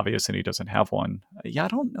it's obvious and he doesn't have one. Yeah, I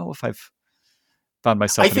don't know if I've found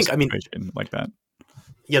myself in a situation like that.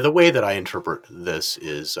 Yeah, the way that I interpret this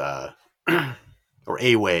is, or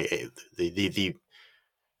a way, the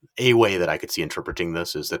a way that I could see interpreting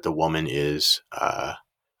this is that the woman is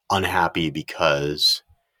unhappy because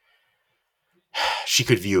she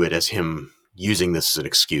could view it as him using this as an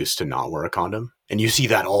excuse to not wear a condom. And you see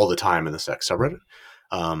that all the time in the sex subreddit.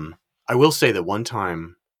 I will say that one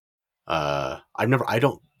time, I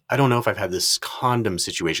don't know if I've had this condom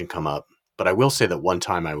situation come up, but I will say that one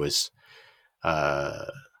time I was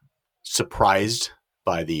surprised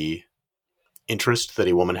by the interest that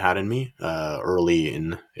a woman had in me early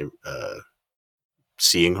in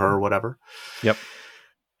seeing her or whatever. Yep.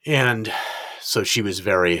 And so she was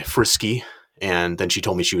very frisky, and then she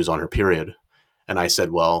told me she was on her period, and I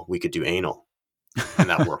said, well, we could do anal, and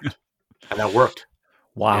that worked. And that worked.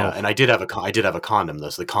 Wow. Yeah, and I did have a condom though,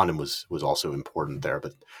 so the condom was also important there.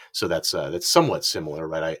 But so that's somewhat similar,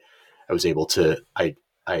 right? I was able to I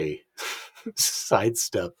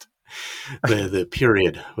sidestepped the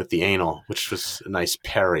period with the anal, which was a nice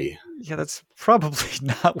parry. Yeah, that's probably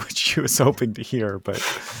not what she was hoping to hear, but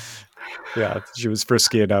yeah, she was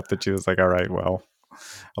frisky enough that she was like, all right, well,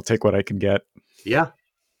 I'll take what I can get. Yeah.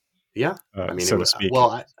 I mean, so to speak.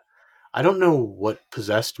 Well, I don't know what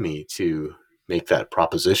possessed me to make that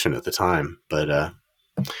proposition at the time, but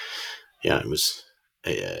yeah, it was,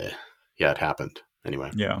 yeah, it happened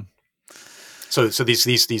anyway. Yeah. So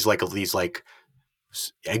these like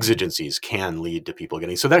exigencies can lead to people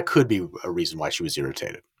getting, so that could be a reason why she was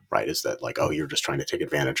irritated, right? Is that like, oh, you're just trying to take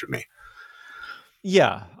advantage of me?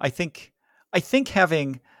 Yeah, I think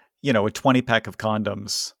having, a 20-pack of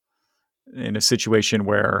condoms in a situation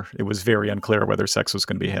where it was very unclear whether sex was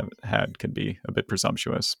going to be had can be a bit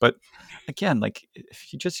presumptuous. But again, like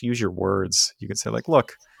if you just use your words, you could say like,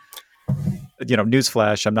 look,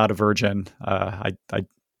 newsflash, I'm not a virgin. I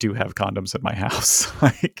do have condoms at my house.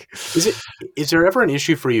 Like, is there ever an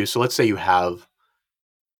issue for you? So let's say you have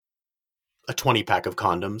a 20-pack of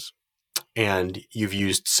condoms and you've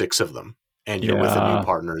used 6 of them and you're with a new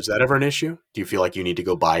partner. Is that ever an issue? Do you feel like you need to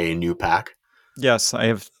go buy a new pack? Yes, I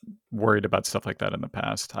have worried about stuff like that in the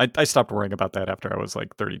past. I stopped worrying about that after I was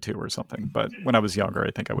like 32 or something. But when I was younger, I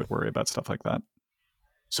think I would worry about stuff like that.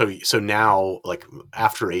 So now, like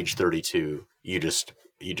after age 32, you just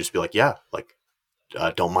be like, yeah, like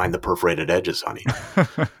don't mind the perforated edges, honey.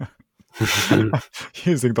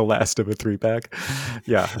 Using the last of a 3-pack.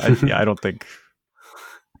 Yeah, I don't think.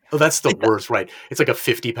 Oh, that's the worst, right? It's like a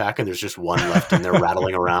 50-pack and there's just one left and they're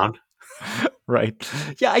rattling around. Right.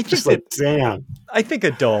 Yeah, I think Just like, damn. I think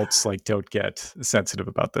adults like don't get sensitive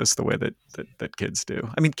about this the way that kids do.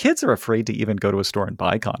 I mean, kids are afraid to even go to a store and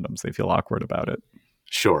buy condoms. They feel awkward about it.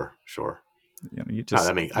 Sure. You know, you No,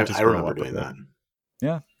 just you I just grow remember up with doing it. that.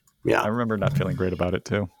 Yeah. Yeah. I remember not feeling great about it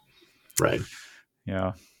too. Right.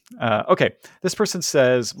 Yeah. Okay. This person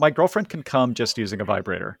says, my girlfriend can come just using a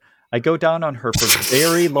vibrator. I go down on her for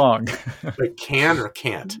very long. But can or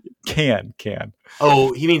can't? Can.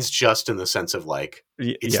 Oh, he means just in the sense of like,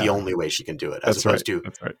 it's the Yeah, only way she can do it, as that's opposed right. to,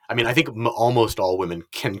 That's right. I mean, I think almost all women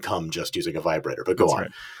can come just using a vibrator, but go That's on.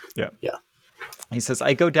 right. Yeah. Yeah. He says,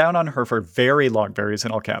 I go down on her for very long, varies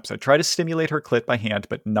in all caps. I try to stimulate her clit by hand,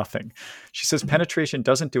 but nothing. She says penetration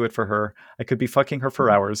doesn't do it for her. I could be fucking her for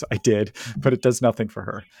hours. I did, but it does nothing for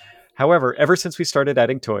her. However, ever since we started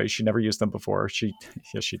adding toys, she never used them before.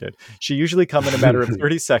 Yes, she did. She usually come in a matter of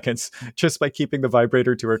 30 seconds just by keeping the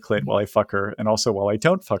vibrator to her clit while I fuck her, and also while I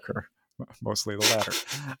don't fuck her. Mostly the latter.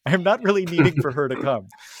 I am not really needing for her to come.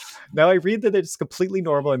 Now, I read that it's completely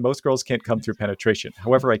normal and most girls can't come through penetration.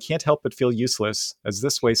 However, I can't help but feel useless, as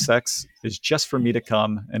this way sex is just for me to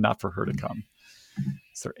come and not for her to come.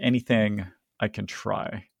 Is there anything I can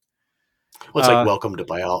try? Well, it's like welcome to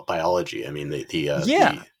biology. I mean,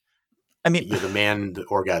 yeah. I mean, the man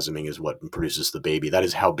orgasming is what produces the baby. That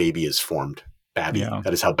is how baby is formed. Babby. Yeah.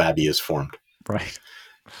 That is how babby is formed. Right.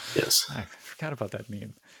 Yes. I forgot about that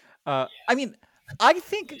meme. I mean, I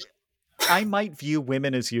think I might view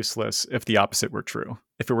women as useless if the opposite were true.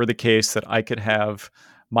 If it were the case that I could have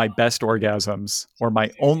my best orgasms or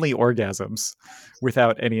my only orgasms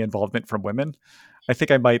without any involvement from women, I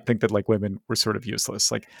think I might think that like women were sort of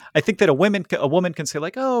useless. Like I think that a woman can say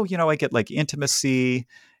like, oh, you know, I get like intimacy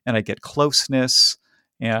and I get closeness,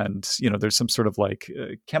 and you know, there's some sort of like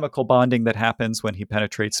chemical bonding that happens when he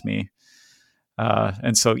penetrates me.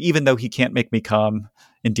 And so even though he can't make me come,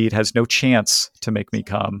 indeed has no chance to make me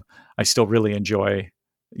come, I still really enjoy,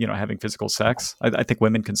 you know, having physical sex. I think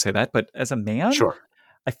women can say that. But as a man, Sure.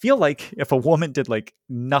 I feel like if a woman did like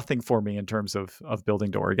nothing for me in terms of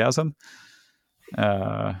building to orgasm,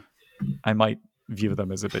 I might view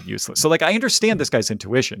them as a bit useless. So like I understand this guy's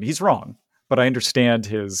intuition. He's wrong, but I understand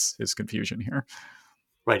his confusion here.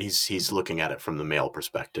 Right. He's looking at it from the male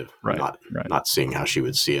perspective, Right. not seeing how she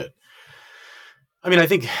would see it. I mean, I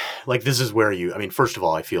think like this is where first of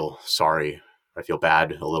all, I feel sorry. I feel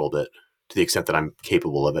bad a little bit to the extent that I'm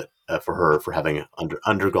capable of it for her for having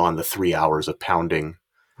undergone the 3 hours of pounding.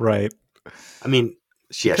 Right. I mean,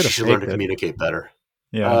 she should learn to communicate better.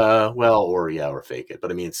 Yeah. Or fake it.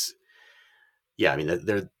 But I mean,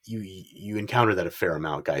 you encounter that a fair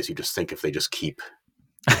amount, guys who just think if they just keep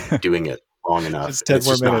doing it long enough, just 10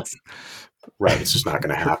 more minutes. Right. It's just not going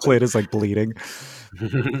to happen. The clit is like bleeding.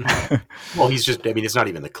 Well, it's not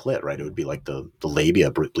even the clit, right? It would be like the labia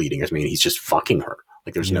bleeding. I mean, he's just fucking her.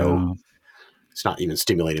 Like there's it's not even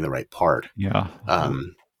stimulating the right part. Yeah.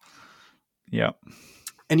 Yeah.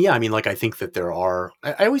 And yeah, I mean, like, I think that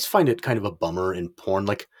I always find it kind of a bummer in porn.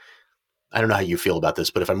 Like, I don't know how you feel about this,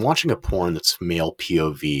 but if I'm watching a porn that's male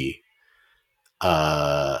POV,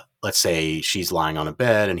 let's say she's lying on a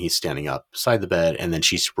bed and he's standing up beside the bed and then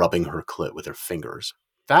she's rubbing her clit with her fingers.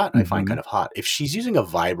 That I find kind of hot. If she's using a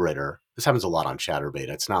vibrator, this happens a lot on Chaturbate.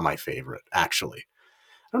 It's not my favorite, actually.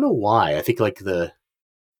 I don't know why. I think like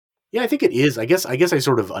I think it is. I guess I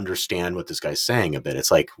sort of understand what this guy's saying a bit.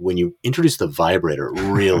 It's like when you introduce the vibrator, it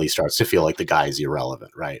really starts to feel like the guy's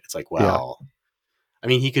irrelevant, right? It's like, well, yeah. I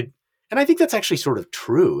mean, he could, and I think that's actually sort of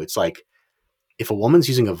true. It's like if a woman's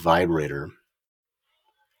using a vibrator,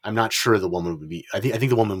 I'm not sure the woman would be. I think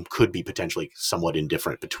the woman could be potentially somewhat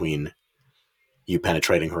indifferent between you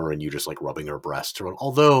penetrating her and you just like rubbing her breast.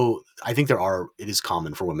 Although I think it is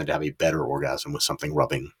common for women to have a better orgasm with something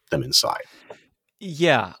rubbing them inside.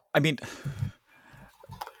 Yeah. I mean,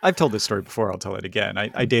 I've told this story before. I'll tell it again.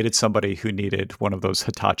 I dated somebody who needed one of those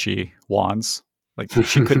Hitachi wands. Like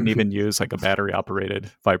she couldn't even use like a battery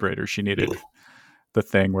operated vibrator. She needed the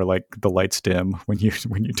thing where like the lights dim when you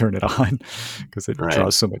turn it on because it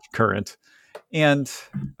draws so much current. And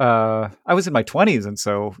I was in my 20s. And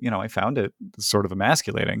so, you know, I found it sort of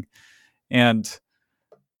emasculating. And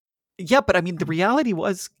yeah, but I mean, the reality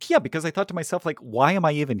was, because I thought to myself, like, why am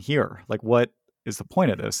I even here? Like, what is the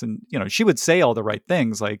point of this? And, you know, she would say all the right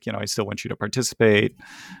things. Like, you know, I still want you to participate.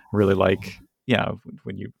 Really like,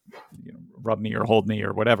 when you rub me or hold me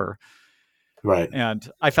or whatever. Right. And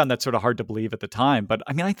I found that sort of hard to believe at the time. But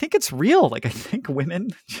I mean, I think it's real. Like, I think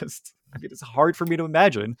women it's hard for me to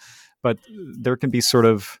imagine, but there can be sort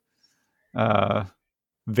of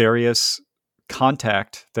various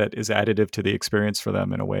contact that is additive to the experience for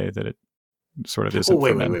them in a way that it sort of isn't.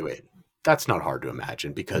 Wait. that's not hard to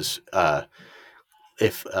imagine because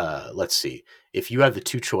if let's see, if you have the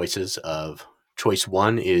two choices of choice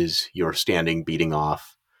one is you're standing beating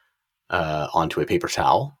off onto a paper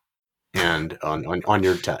towel and on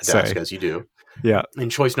your desk as you do, Yeah.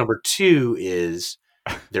 and choice number two is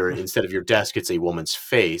there instead of your desk, it's a woman's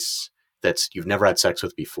face that's you've never had sex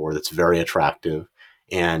with before. That's very attractive,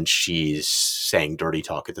 and she's saying dirty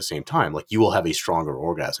talk at the same time. Like you will have a stronger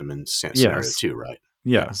orgasm in scenario two, right?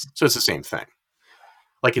 Yes. So it's the same thing.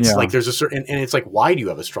 Like it's like there's a certain, and it's like, why do you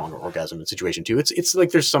have a stronger orgasm in situation two? It's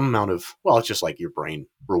like there's some amount of, well, it's just like your brain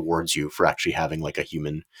rewards you for actually having like a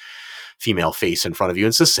human female face in front of you.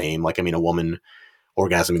 It's the same. Like, I mean, a woman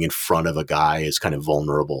orgasming in front of a guy is kind of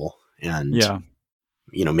vulnerable and,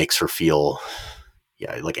 makes her feel,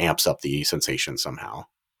 like amps up the sensation somehow.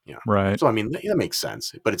 Yeah. Right. So, I mean, that makes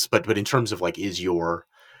sense, but in terms of like, is your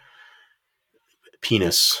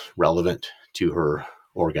penis relevant to her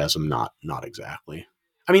orgasm? Not exactly.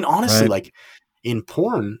 I mean, honestly, like in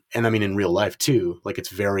porn, and I mean in real life too, like it's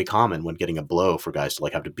very common when getting a blow for guys to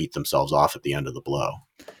like have to beat themselves off at the end of the blow.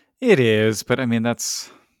 It is, but I mean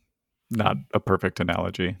that's not a perfect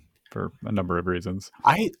analogy for a number of reasons.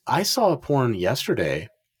 I saw a porn yesterday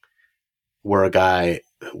where a guy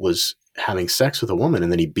was having sex with a woman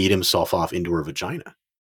and then he beat himself off into her vagina.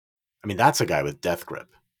 I mean, that's a guy with death grip.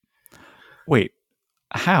 Wait,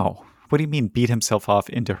 how? What do you mean beat himself off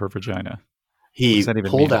into her vagina? He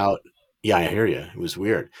pulled out. Yeah, I hear you. It was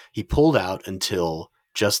weird. He pulled out until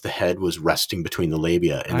just the head was resting between the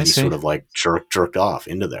labia, and then he sort of like jerked off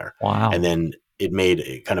into there. Wow. And then it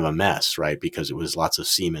made kind of a mess, right? Because it was lots of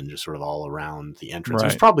semen just sort of all around the entrance. Right.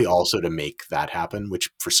 It was probably also to make that happen, which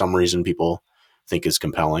for some reason people think is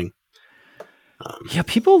compelling. Yeah,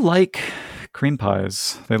 people like cream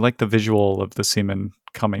pies. They like the visual of the semen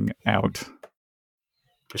coming out.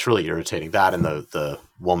 It's really irritating. That and the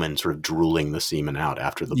woman sort of drooling the semen out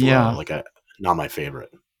after the blow. Not my favorite.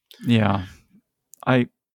 Yeah. I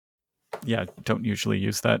don't usually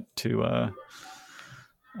use that to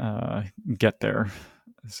get there,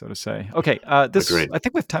 so to say. Okay, I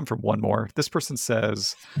think we have time for one more. This person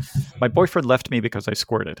says, "My boyfriend left me because I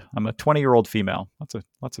squirted. I'm a 20-year-old female." Lots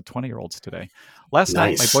of 20-year-olds today. Last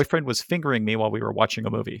night, my boyfriend was fingering me while we were watching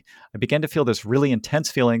a movie. I began to feel this really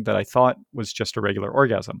intense feeling that I thought was just a regular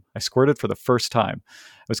orgasm. I squirted for the first time.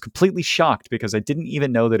 I was completely shocked because I didn't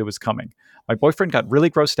even know that it was coming. My boyfriend got really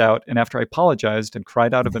grossed out, and after I apologized and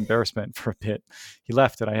cried out of embarrassment for a bit, he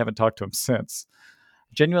left, and I haven't talked to him since.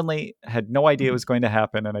 Genuinely had no idea it was going to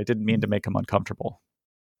happen, and I didn't mean to make him uncomfortable.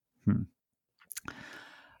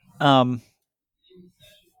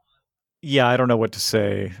 Yeah, I don't know what to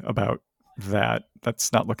say about that.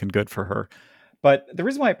 That's not looking good for her. But the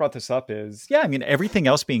reason why I brought this up is, I mean, everything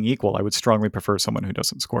else being equal, I would strongly prefer someone who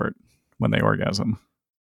doesn't squirt when they orgasm.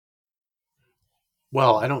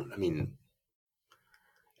 Well,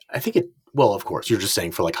 I think it, well, of course, you're just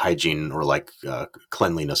saying for like hygiene or like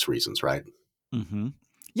cleanliness reasons, right? Mm-hmm.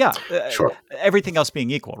 Yeah. Sure. Everything else being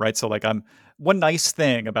equal, right? So like one nice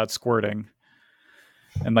thing about squirting,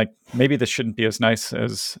 and like maybe this shouldn't be as nice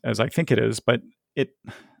as I think it is, but it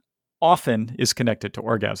often is connected to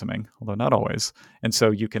orgasming, although not always. And so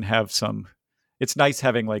you can have it's nice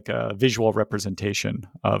having like a visual representation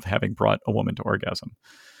of having brought a woman to orgasm.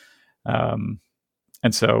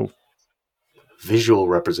 And so visual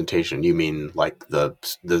representation, you mean like the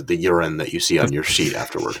urine that you see on your sheet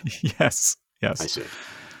afterward? Yes. I see.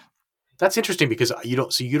 That's interesting because you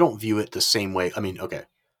don't view it the same way. I mean, okay.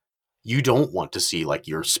 You don't want to see like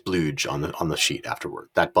your splooge on the sheet afterward.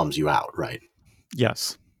 That bums you out, right?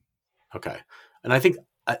 Yes. Okay. And I think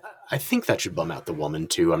that should bum out the woman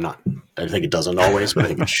too. I think it doesn't always, but I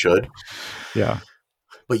think it should. Yeah.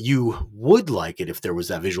 But you would like it if there was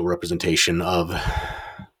that visual representation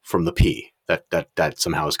from the pee that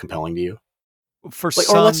somehow is compelling to you. For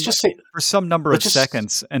some number of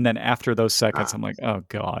seconds, and then after those seconds, I'm like, oh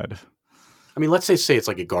God. I mean, let's say it's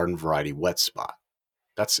like a garden variety wet spot.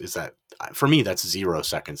 For me, that's 0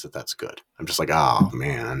 seconds that's good. I'm just like, oh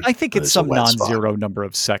man. I think it's some non-zero number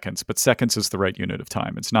of seconds, but seconds is the right unit of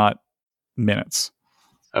time. It's not minutes.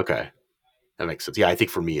 Okay. That makes sense. Yeah, I think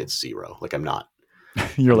for me it's 0. Like I'm not.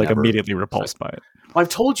 You're like immediately repulsed by it. Well, I've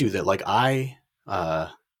told you that like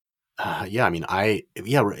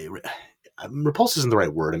repulsed isn't the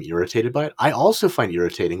right word. I'm irritated by it. I also find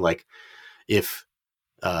irritating, like if,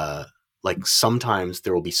 like sometimes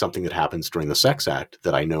there will be something that happens during the sex act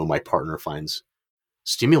that I know my partner finds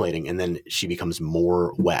stimulating, and then she becomes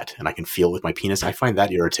more wet, and I can feel it with my penis. I find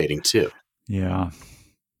that irritating too. Yeah,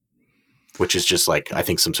 which is just like I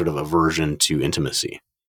think some sort of aversion to intimacy.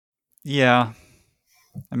 Yeah,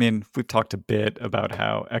 I mean, we've talked a bit about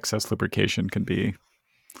how excess lubrication can be.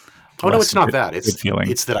 Oh no, it's not that. Good feeling.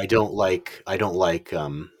 It's that I don't like.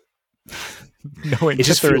 Knowing it that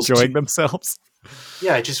just they're feels enjoying themselves.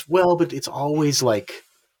 Yeah, but it's always like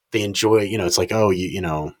they enjoy. It's like, oh,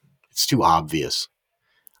 it's too obvious.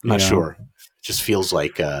 I'm not sure. It just feels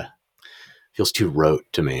like feels too rote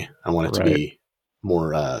to me. I want it to be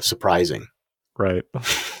more surprising. Right.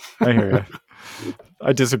 I hear you.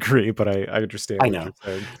 I disagree, but I understand. I know.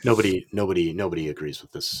 Nobody agrees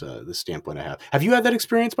with this standpoint I have. Have you had that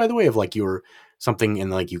experience, by the way, of like you're something and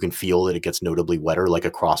like you can feel that it gets notably wetter, like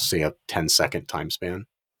across, say, a 10-second time span?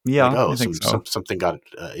 Yeah, like, I think so. Something got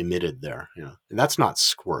emitted there. And that's not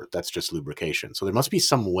squirt. That's just lubrication. So there must be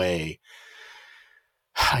some way.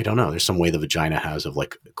 I don't know. There's some way the vagina has of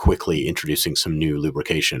like quickly introducing some new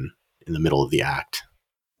lubrication in the middle of the act.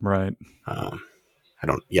 Right. I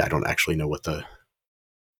don't actually know it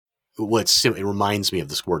reminds me of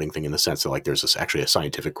the squirting thing in the sense that like there's actually a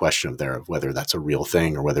scientific question of whether that's a real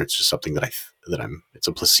thing or whether it's just something it's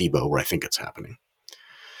a placebo where I think it's happening.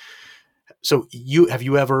 So have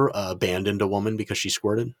you ever abandoned a woman because she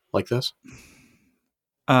squirted like this?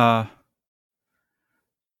 Yeah.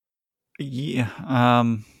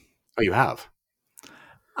 Oh, you have?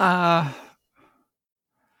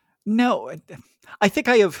 No, I think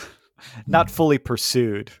I have not fully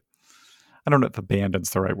pursued. I don't know if abandon's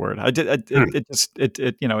the right word.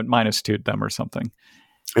 It minus-2'd them or something.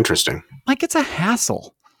 Interesting. Like it's a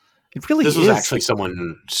hassle. It really is. This was actually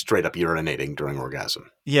someone straight up urinating during orgasm.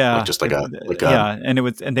 Yeah. Like just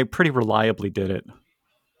and they pretty reliably did it.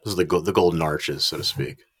 This is the golden arches, so to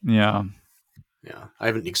speak. Yeah. Yeah. I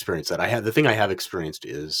haven't experienced that. The thing I have experienced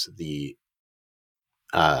is the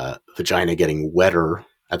vagina getting wetter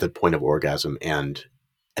at the point of orgasm, and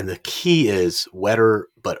the key is wetter,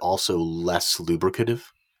 but also less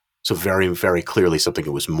lubricative. So very, very clearly something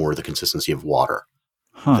that was more the consistency of water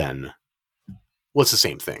than. Well, it's the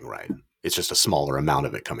same thing, right? It's just a smaller amount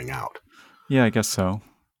of it coming out. Yeah, I guess so.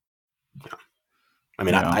 Yeah. I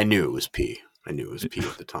mean, I knew it was pee. I knew it was pee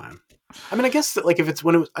at the time. I mean, I guess that like if it's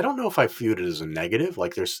when it was, I don't know if I viewed it as a negative.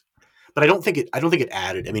 Like but I don't think it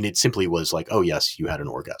added. I mean, it simply was like, oh yes, you had an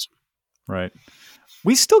orgasm. Right.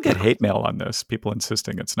 We still get hate mail on this. People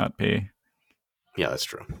insisting it's not pee. Yeah, that's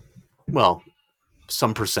true. Well,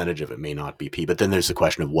 some percentage of it may not be pee, but then there's the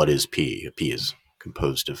question of what is pee. Pee is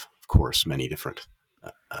composed of course, many different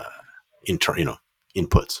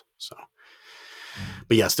inputs. So,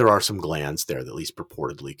 but yes, there are some glands there that at least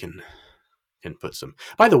purportedly can put some.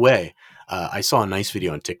 By the way, I saw a nice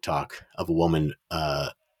video on TikTok of a woman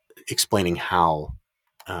explaining how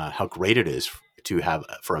great it is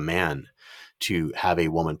for a man to have a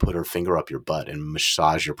woman put her finger up your butt and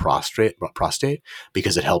massage your prostate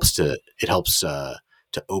because it helps to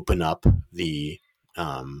open up the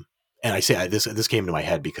and I say this came to my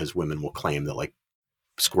head because women will claim that like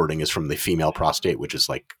squirting is from the female prostate, which is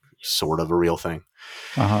like sort of a real thing.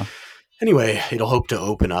 Uh-huh. Anyway, it'll hope to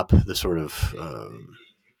open up the sort of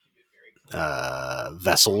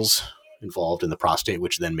vessels involved in the prostate,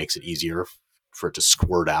 which then makes it easier for it to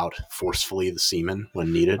squirt out forcefully the semen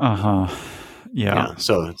when needed. Uh-huh. Yeah.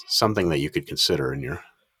 So it's something that you could consider in your,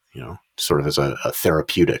 sort of as a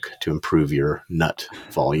therapeutic to improve your nut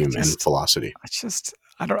volume and velocity.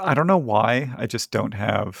 I don't know why. I just don't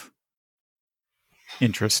have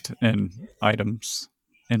interest in items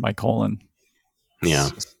in my colon. Yeah.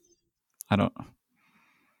 I don't.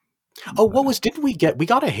 Oh, we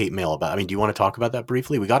got a hate mail about, I mean, do you want to talk about that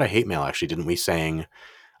briefly? We got a hate mail actually, didn't we, saying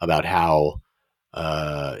about how,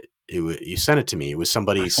 you sent it to me. It was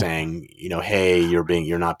somebody saying, hey,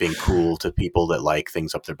 you're not being cool to people that like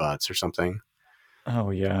things up their butts or something.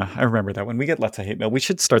 Oh yeah, I remember that one. We get lots of hate mail. We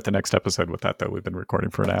should start the next episode with that, though. We've been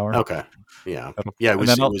recording for an hour. Okay. Yeah. Yeah.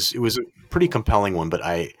 It was a pretty compelling one, but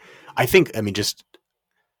I think, I mean, just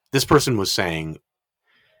this person was saying,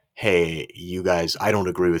 hey, you guys, I don't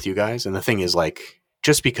agree with you guys. And the thing is, like,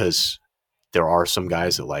 just because there are some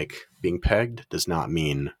guys that like being pegged does not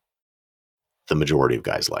mean the majority of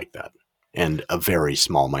guys like that. And a very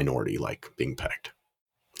small minority like being pegged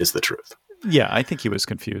is the truth. Yeah, I think he was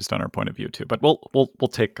confused on our point of view too, but we'll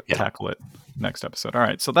tackle it next episode. All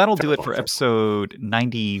right, so that'll do it for episode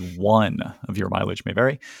 91 of Your Mileage May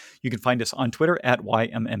Vary. You can find us on Twitter at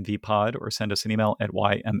YMMVpod or send us an email at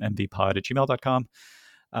ymmvpod@gmail.com.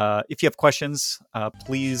 If you have questions,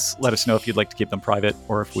 please let us know if you'd like to keep them private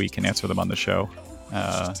or if we can answer them on the show.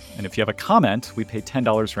 And if you have a comment, we pay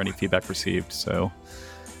 $10 for any feedback received. So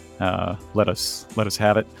let us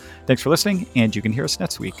have it. Thanks for listening, and you can hear us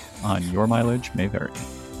next week on Your Mileage May Vary.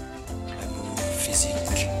 L'amour physique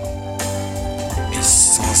est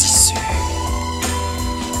sans issue.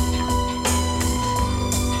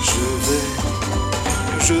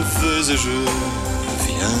 je veux et je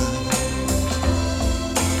viens.